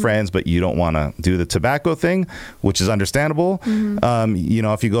lounge with your friends, but you don't want to do the tobacco thing, which is understandable.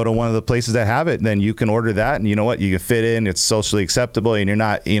 If you go to one of the places that have it, then you can order that, and you know what, you can fit in. It's socially acceptable, and you're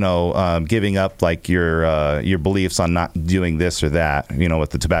not, giving up like your beliefs on not doing this or that, with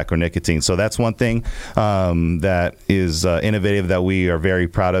the tobacco, nicotine. So that's one thing that is innovative that we are very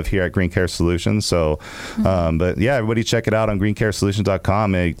proud of here at Green Care Solutions. So, but yeah, everybody check it out on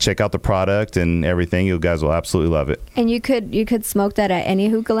greencaresolutions.com and check out the product and everything. You guys will absolutely love it. And you could smoke that at any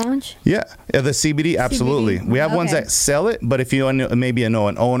hookah lounge? Yeah, the CBD, absolutely. We have ones that sell it, but if you maybe know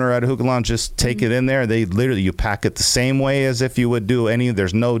an owner at a hookah lounge, just take it in there. They literally, you pack it the same way as if you would do any.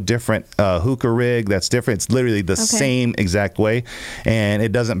 There's no different hookah rig that's different. It's literally the same exact way, and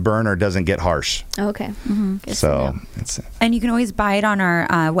it doesn't burn or doesn't get harsh. Okay. So and you can always buy it on our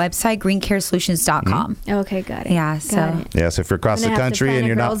website, greencaresolutions.com. Okay, got it. Yeah. So if you're across the country and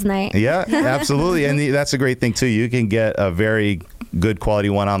you're not, yeah, absolutely, and that's a great thing too. You can get a very good quality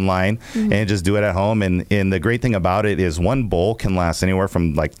one online and just do it at home. And the great thing about it is one bowl can last anywhere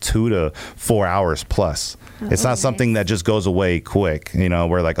from like 2 to 4 hours plus. It's not something that just goes away quick.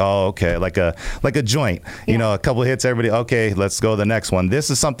 We're like, oh, okay, like a joint. A couple of hits, everybody, okay, let's go to the next one. This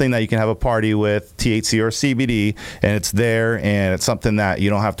is something that you can have a party with, THC or CBD, and it's there, and it's something that you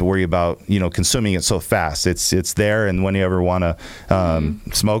don't have to worry about, consuming it so fast. It's there, and when you ever want to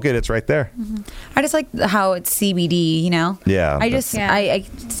smoke it, it's right there. I just like how it's CBD. Yeah. I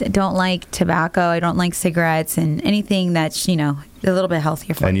don't like tobacco. I don't like cigarettes and anything that's a little bit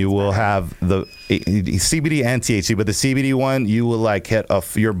healthier for and you will have the CBD and THC, but the CBD one, you will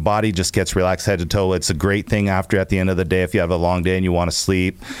your body just gets relaxed head to toe. It's a great thing at the end of the day if you have a long day and you want to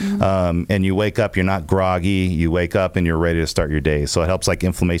sleep, and you wake up, you're not groggy. You wake up and you're ready to start your day. So it helps like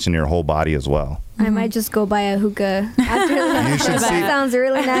inflammation in your whole body as well. I might just go buy a hookah after that. That sounds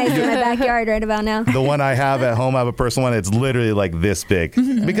really nice in my backyard right about now. The one I have at home, I have a personal one. It's literally like this big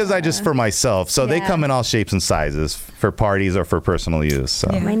because I just for myself. So they come in all shapes and sizes for parties or for personal use. So.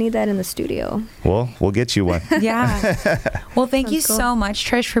 I might need that in the studio. Well, we'll get you one. Yeah. Well, thank you so much,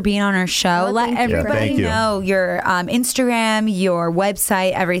 Trish, for being on our show. Let everybody know your Instagram, your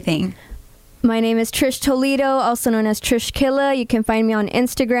website, everything. My name is Trish Toledo, also known as Trish Killa. You can find me on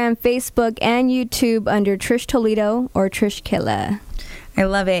Instagram, Facebook, and YouTube under Trish Toledo or Trish Killa. I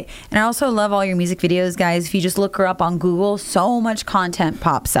love it. And I also love all your music videos, guys. If you just look her up on Google, so much content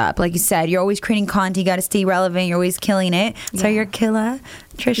pops up. Like you said, you're always creating content. You got to stay relevant. You're always killing it. So you're Killa.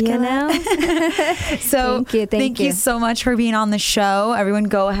 Trish Killa. So thank you so much for being on the show. Everyone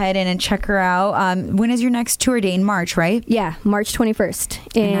go ahead and check her out. When is your next tour date? In March, right? Yeah, March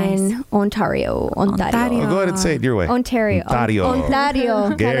 21st in Ontario. Go ahead and say it your way. Ontario, there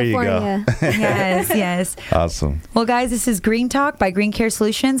California. You go. Yes. Awesome. Well, guys, this is Green Talk by Green Care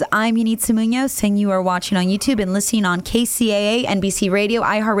Solutions. I'm Yunitza Munoz, and you are watching on YouTube and listening on KCAA, NBC Radio,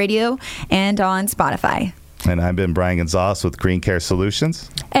 iHeartRadio, and on Spotify. And I've been Brian Gonzalez with Green Care Solutions.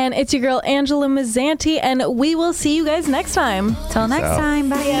 And it's your girl, Angela Mazzanti, and we will see you guys next time. Till next time.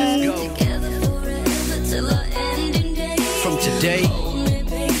 Bye. From today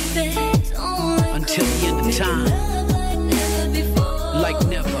until the end of time, like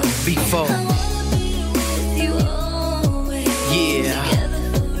never before. Yeah.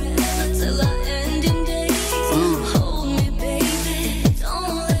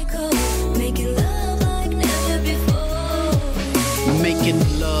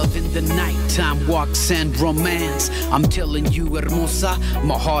 the nighttime walks and romance. I'm telling you, hermosa,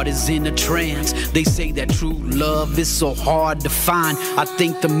 my heart is in a trance. They say that true love is so hard to find. I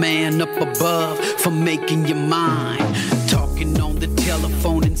thank the man up above for making you mine. Talking on the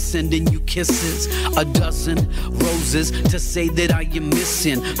telephone and sending you kisses, a dozen roses to say that I am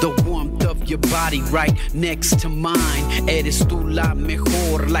missing the warmth of your body right next to mine. Eres tú la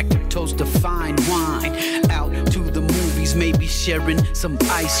mejor, like a toast of fine wine. Out to the movies, maybe sharing some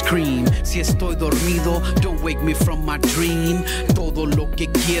ice cream. Si estoy dormido, don't wake me from my dream. Todo lo que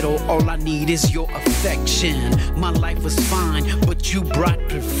quiero, all I need is your affection. My life was fine, but you brought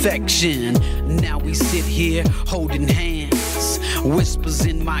perfection. Now we sit here holding hands. Whispers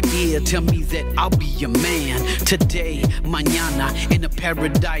in my ear tell me that I'll be your man. Today, mañana, in a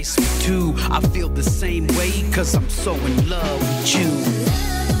paradise for two. I feel the same way, cause I'm so in love with you.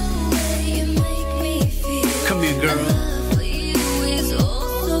 Come here, girl.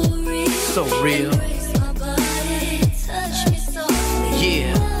 So real.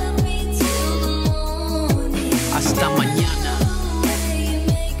 Yeah. Hasta mañana.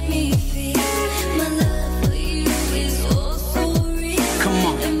 Come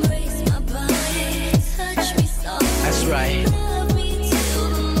on. That's right.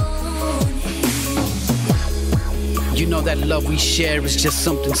 You know that love we share is just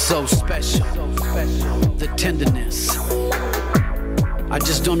something so special. The tenderness. I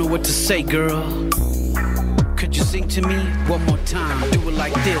just don't know what to say, girl. Could you sing to me one more time? Do it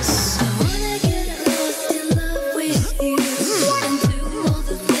like this.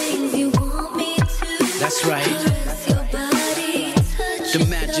 That's right. The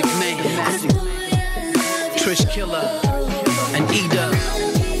Magic Man, Trish Killer, and Ida.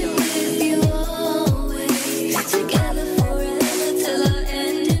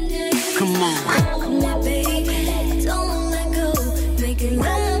 Come on.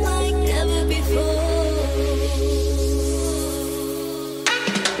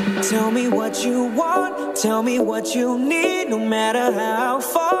 Tell me what you want, tell me what you need. No matter how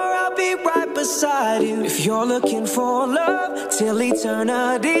far, I'll be right beside you. If you're looking for love till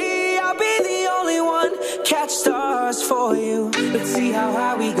eternity, I'll be the only one. Catch stars for you. Let's see how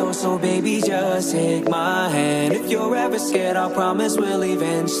high we go, so baby, just take my hand. If you're ever scared, I'll promise we'll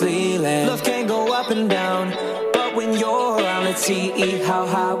eventually land. Love can go up and down, but when you're around, let's see how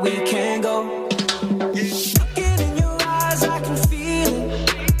high we can go. Looking in your eyes, I can feel it.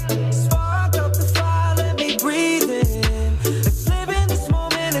 Spark up the fire, let me breathe in. Let's live in this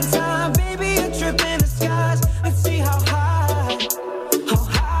moment in time, baby, a trip in the skies. Let's see how high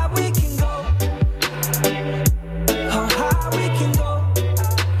we can go. How high we can go.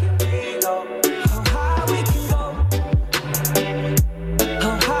 How high we can go.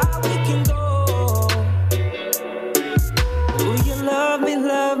 How high we can go. Will you love me,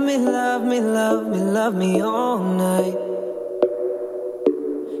 love me, love me, love me, love me all night?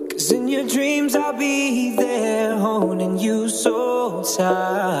 'Cause in your dreams I'll be there, holding you so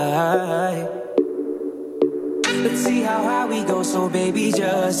tight. Let's see how high we go, so baby,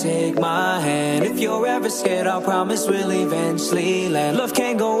 just take my hand. If you're ever scared, I'll promise we'll eventually land. Love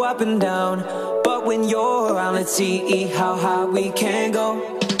can go up and down, but when you're around, let's see how high we can go.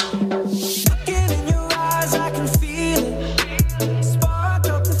 Looking in your eyes, I can feel it. Spark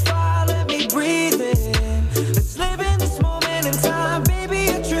up the fire, let me breathe in. Let's live in this moment in time, baby,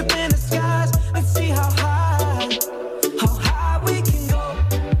 a trip in the skies. Let's see how high we can go.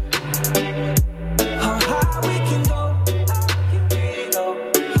 How high we can go.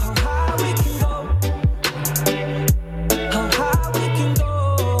 How high we can go. How high we can go.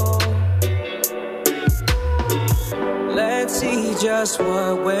 Let's see just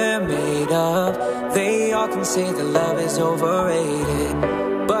what we're made of. They all can say that love is overrated,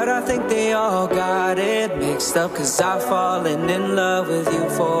 but I think they all got it mixed up. 'Cause I've fallen in love with you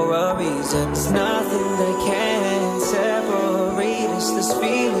for a reason. There's nothing that can separate us. This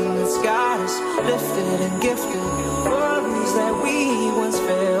feeling that's got us lifted and gifted. Worries that we once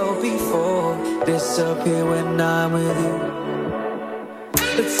felt before disappear when I'm with you.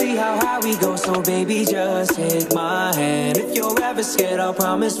 Let's see how high we go, so baby, just take my hand. If you're ever scared, I'll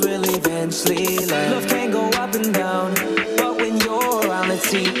promise we'll eventually land. Love can go up and down, but when you're around, let's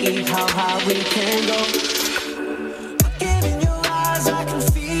see how high we can go. Looking in your eyes, I can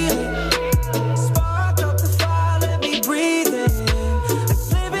feel it. Spark up the fire, let me breathe in.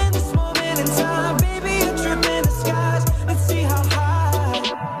 Let's live in this moment in time, baby, a trip in the skies. Let's see how high.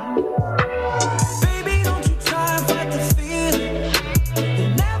 Baby, don't you try and fight the feeling. You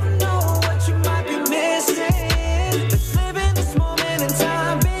never know what you might be missing. Let's live in this moment in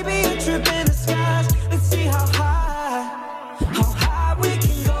time, baby, a trip in the skies. Let's see how high we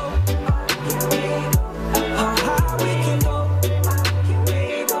can go.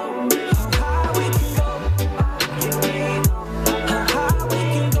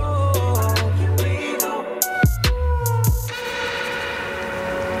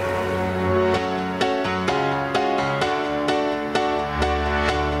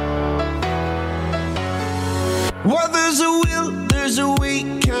 Well, there's a will, there's a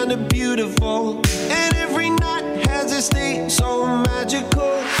way, kind of beautiful. And every night has its day, so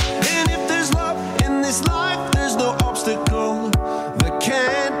magical. And if there's love in this life, there's no obstacle that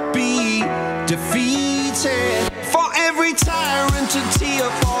can't be defeated. For every tyrant, a tear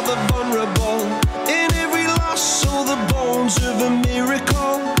for the vulnerable. In every loss, so the bones of a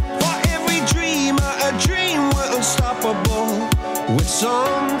miracle. For every dreamer, a dream we're unstoppable. With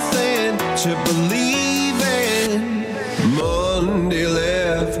something to believe in. Monday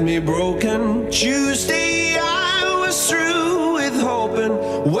left me broken. Tuesday I was through with hoping.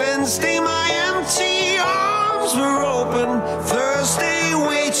 Wednesday my empty arms were open. Thursday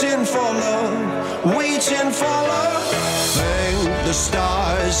waiting for love, waiting for love. Thank the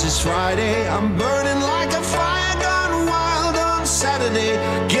stars it's Friday. I'm burning like a fire gone wild on Saturday.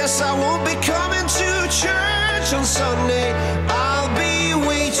 Guess I won't be coming to church on Sunday. I'll be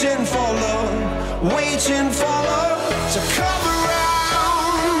waiting for love, waiting for love to come around.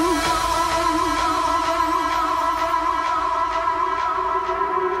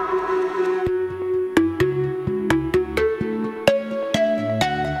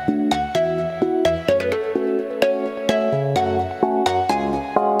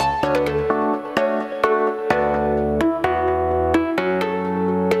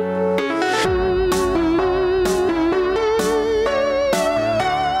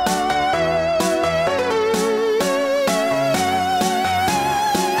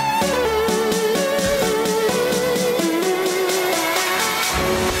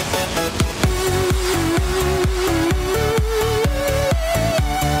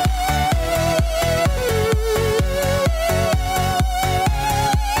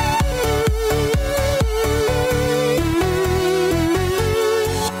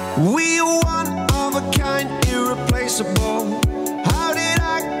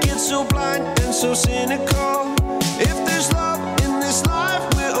 So cynical. If there's love in this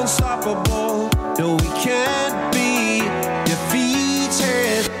life, we're unstoppable. No, we can't be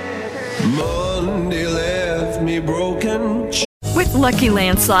defeated. Monday left me broken. With Lucky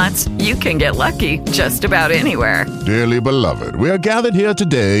Land Slots, you can get lucky just about anywhere. Dearly beloved, we are gathered here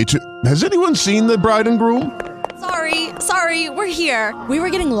today to... Has anyone seen the bride and groom? Sorry, we're here. We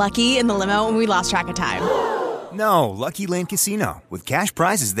were getting lucky in the limo and we lost track of time. No, Lucky Land Casino, with cash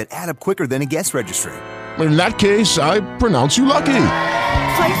prizes that add up quicker than a guest registry. In that case, I pronounce you lucky.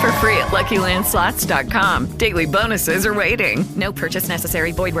 Play for free at LuckyLandSlots.com. Daily bonuses are waiting. No purchase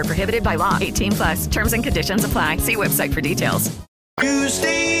necessary. Void where prohibited by law. 18+. Terms and conditions apply. See website for details.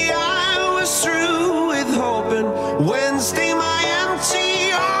 Tuesday I was through with hoping. Wednesday my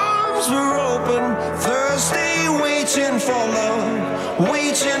empty arms were open. Thursday waiting for love,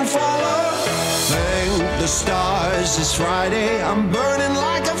 waiting for love. Thank the stars it's Friday. I'm burning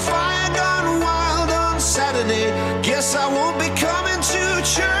like a fire gone wild on Saturday. Guess I won't be coming to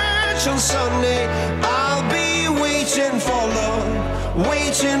church on Sunday. I'll be waiting for love,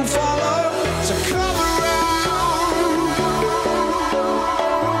 waiting for love to come around.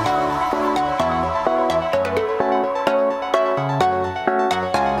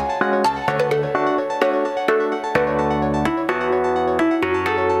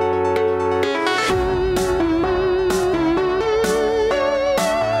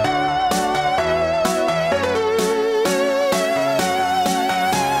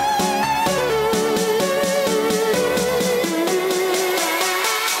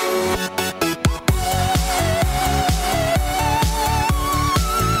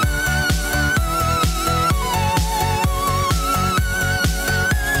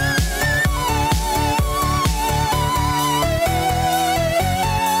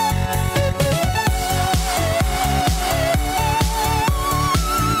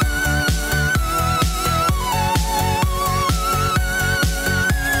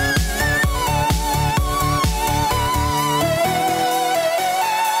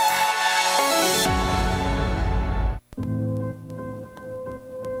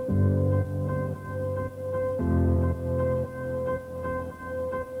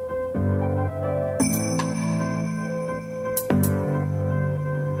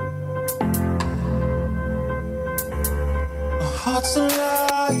 Hearts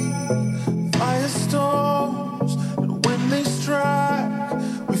alive, firestorms, and when they strike,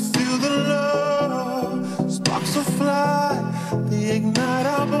 we feel the love. Sparks will fly, they ignite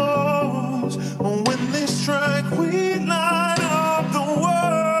our bones, and when they strike, we light up the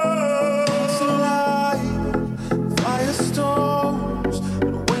world. Hearts alive, firestorms,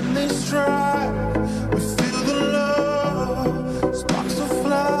 and when they strike, we feel the love. Sparks will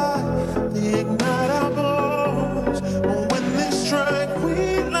fly, they ignite our bones, and when they strike, we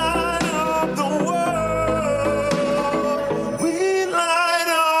light up the world.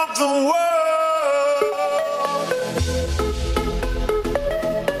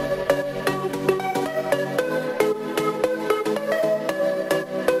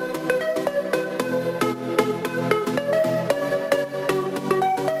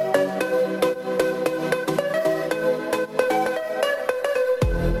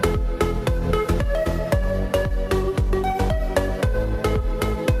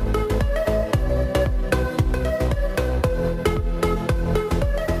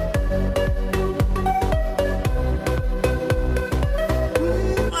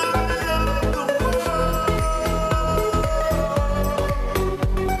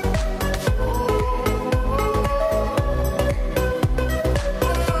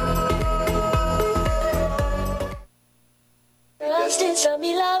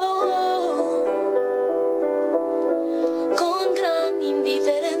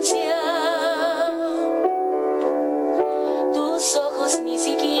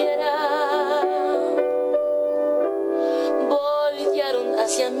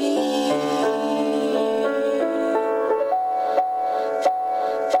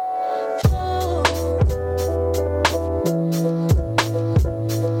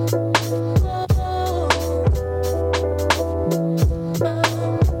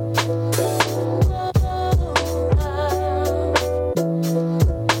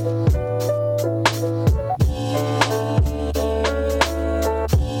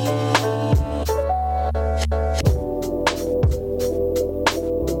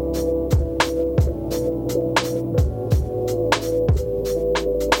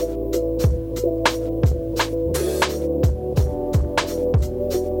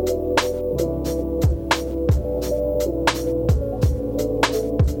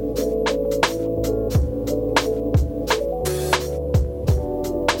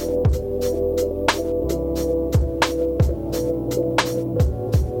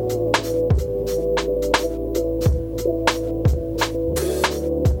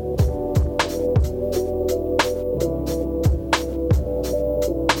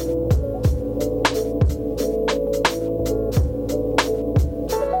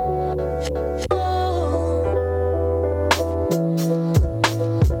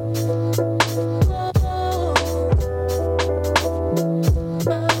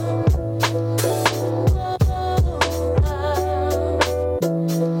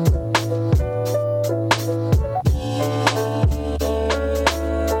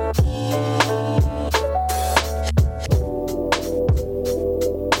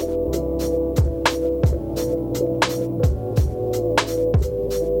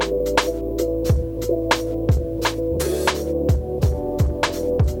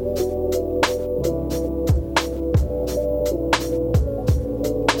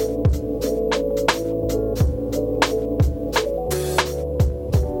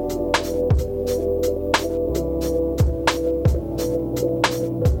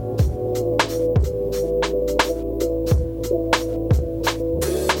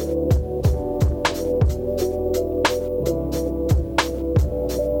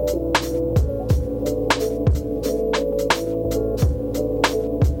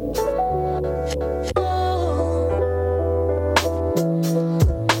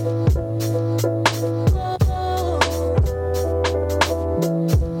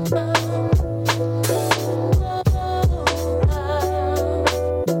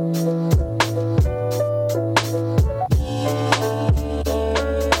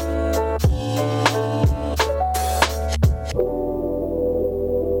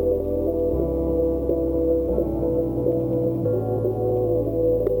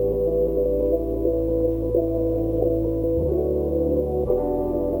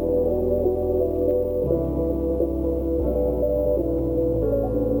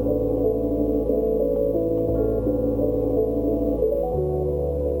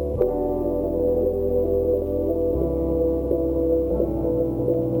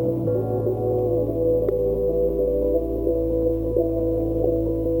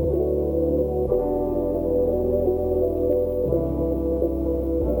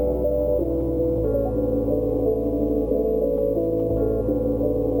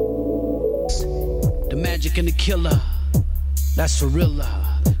 And the killer, that's for real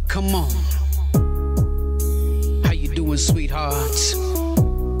love. Come on. How you doing, sweethearts?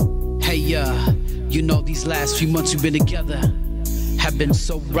 Hey, you know these last few months we've been together have been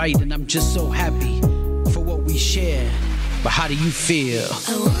so right, and I'm just so happy for what we share. But how do you feel?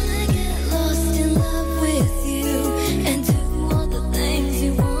 I wanna get lost in love with you and do all the things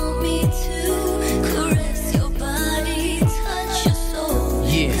you want me to. Caress your body, touch your soul.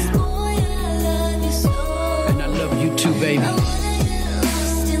 Yeah. Too, baby. I wanna get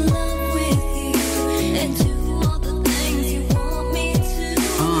lost in love with you and do all the things you want me to.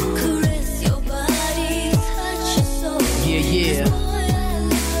 Caress your body, touch your soul. Yeah. Boy, I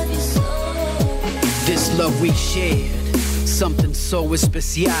love you so. This love we shared, something so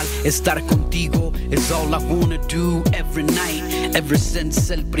especial. Estar contigo is all I wanna do every night. Ever since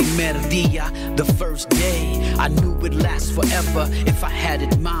el primer día, the first day, I knew it'd last forever if I had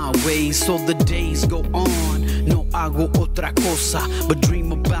it my way. So the days go on. No hago otra cosa but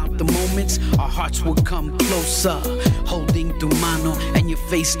dream about the moments our hearts would come closer. Holding tu mano and your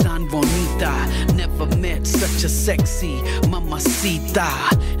face tan bonita. Never met such a sexy mamacita.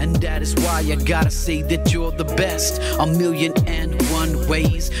 And that is why I gotta say that you're the best. 1,000,001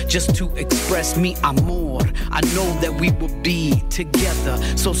 ways just to express mi amor. I know that we will be together.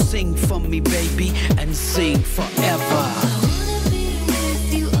 So sing for me, baby, and sing forever. I wanna be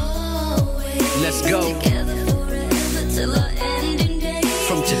with you always. Let's go. Together forever till our ending days.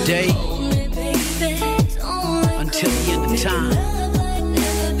 From today until the end of time,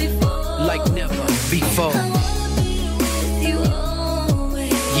 like never before. I wanna be with you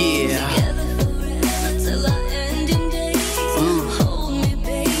always. Yeah. Together forever till our ending days. Hold me,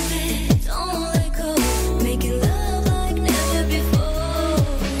 baby, don't let go. Making love like never before.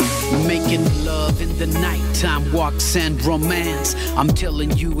 Making love in the nighttime, walks and romance. I'm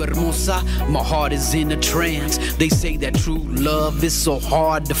telling you, hermosa, my heart is in a trance. They say that true love is so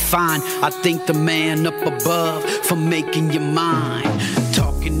hard to find. I thank the man up above for making you mine.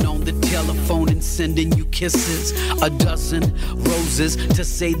 Talking on the telephone and sending you kisses, a dozen roses to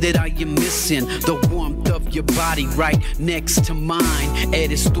say that I am missing the warmth of your body right next to mine.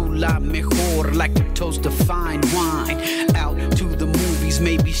 Eres tú la mejor, like a toast of fine wine. Out to the movies,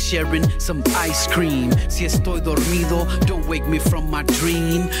 maybe sharing some ice cream. Si estoy dormido, don't wake me from my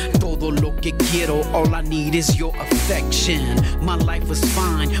dream. Todo lo que quiero, all I need is your affection. My life was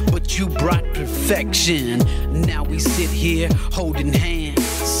fine, but you brought perfection. Now we sit here holding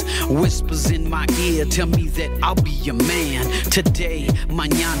hands. Whispers in my ear tell me that I'll be your man. Today,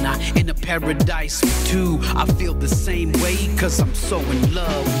 mañana, in a paradise for two. I feel the same way, cause I'm so in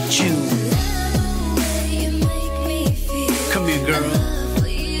love with you. Come here, girl.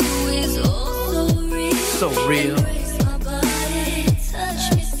 So real.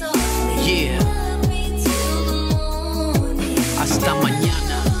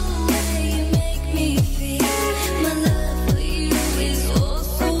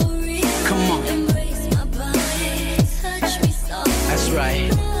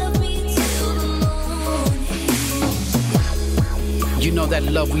 You know that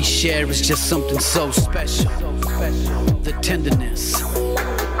love we share is just something so special. The tenderness.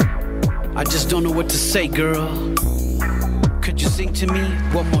 I just don't know what to say, girl. Could you sing to me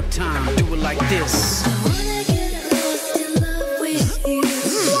one more time? Do it like this.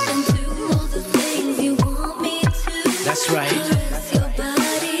 That's right.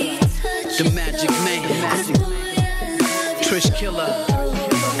 The Magic Man, Trish Killer,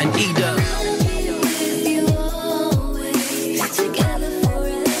 and Ida.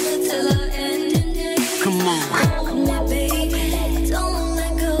 Come on. Don't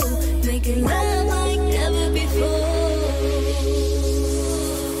let go. Make it love like never before.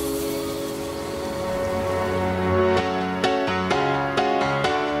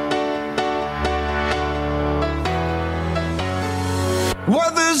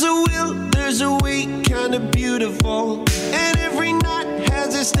 Well, there's a will, there's a way, kind of beautiful. And every night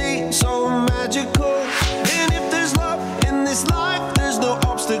has its day so magical. And if there's love in this life, there's no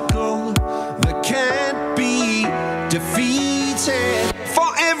obstacle that can't be defeated.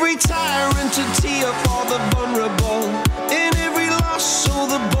 For every tyrant to tear for the vulnerable. In every loss, so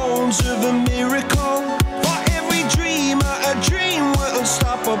the bones of a miracle. For every dreamer, a dream we're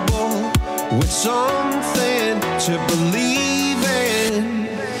unstoppable. With something to believe in.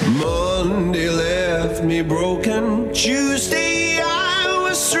 Monday left me broken. Tuesday I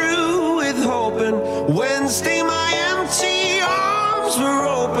was through with hoping. Wednesday my empty arms were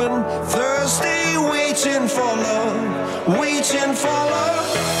open. Thursday waiting for love, waiting for love.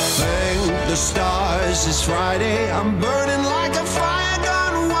 Thank the stars it's Friday. I'm burning like a fire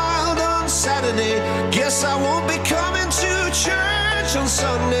gone wild on Saturday. Guess I won't be coming to church on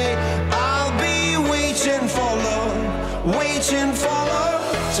Sunday. I'll be waiting for love, waiting for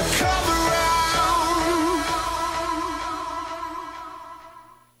love to come around.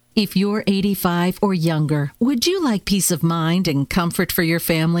 If you're 85 or younger, would you like peace of mind and comfort for your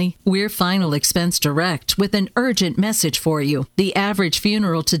family? We're Final Expense Direct with an urgent message for you. The average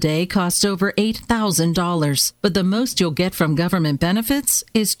funeral today costs over $8,000, but the most you'll get from government benefits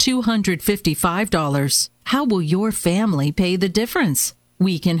is $255. How will your family pay the difference?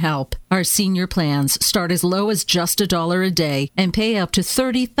 We can help. Our senior plans start as low as just $1 a day and pay up to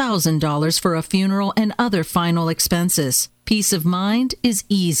 $30,000 for a funeral and other final expenses. Peace of mind is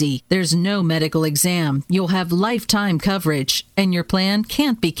easy. There's no medical exam. You'll have lifetime coverage, and your plan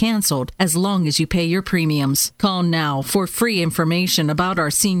can't be canceled as long as you pay your premiums. Call now for free information about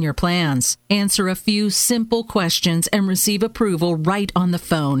our senior plans. Answer a few simple questions and receive approval right on the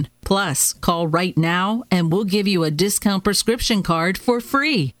phone. Plus, call right now and we'll give you a discount prescription card for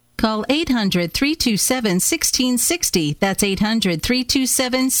free. Call 800-327-1660. That's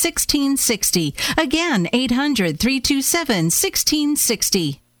 800-327-1660. Again,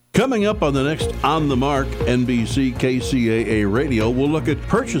 800-327-1660. Coming up on the next On the Mark NBC KCAA Radio, we'll look at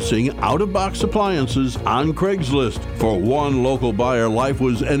purchasing out-of-box appliances on Craigslist. For one local buyer, life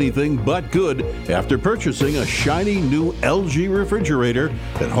was anything but good after purchasing a shiny new LG refrigerator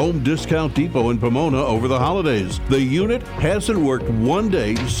at Home Discount Depot in Pomona over the holidays. The unit hasn't worked one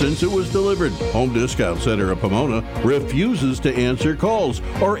day since it was delivered. Home Discount Center of Pomona refuses to answer calls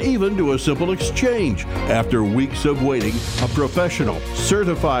or even do a simple exchange. After weeks of waiting, a professional,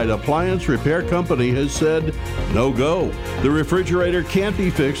 certified appliance repair company has said no go. The refrigerator can't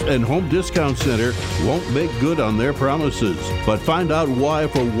be fixed and Home Discount Center won't make good on their promises. But find out why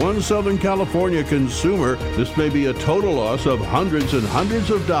for one Southern California consumer this may be a total loss of hundreds and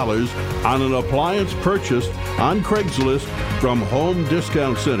hundreds of dollars on an appliance purchased on Craigslist from Home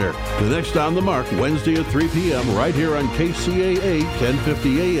Discount Center. The next On the Mark, Wednesday at 3 p.m. right here on KCAA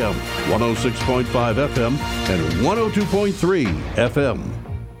 1050 AM, 106.5 FM and 102.3 FM.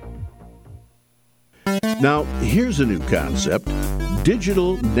 Now, here's a new concept,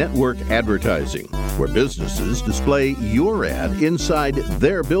 digital network advertising, where businesses display your ad inside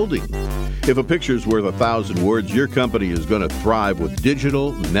their building. If a picture's worth 1,000 words, your company is going to thrive with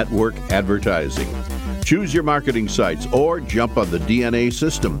digital network advertising. Choose your marketing sites or jump on the DNA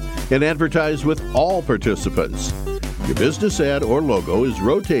system and advertise with all participants. Your business ad or logo is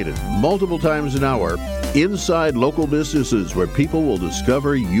rotated multiple times an hour inside local businesses where people will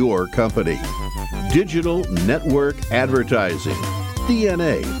discover your company. Digital network advertising.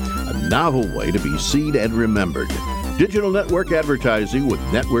 DNA, a novel way to be seen and remembered. Digital network advertising with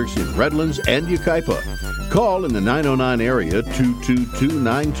networks in Redlands and Yucaipa. Call in the 909 area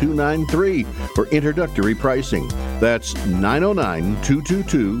 222-9293 for introductory pricing. That's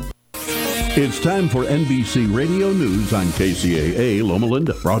 909-222. It's time for NBC Radio News on KCAA Loma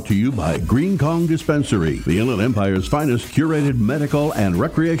Linda. Brought to you by Green Kong Dispensary, the Inland Empire's finest curated medical and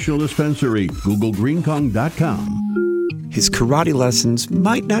recreational dispensary. Google greenkong.com. his karate lessons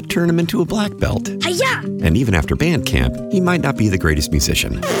might not turn him into a black belt. Hi-ya! And even after band camp, he might not be the greatest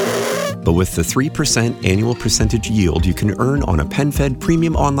musician. But with the 3% annual percentage yield you can earn on a PenFed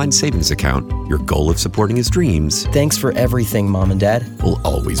premium online savings account, your goal of supporting his dreams... Thanks for everything, Mom and Dad. ...will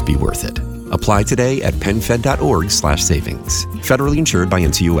always be worth it. Apply today at PenFed.org/savings. Federally insured by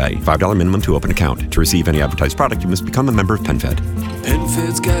NCUA. $5 minimum to open account. To receive any advertised product, you must become a member of PenFed.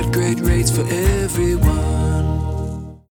 PenFed's got great rates for everyone.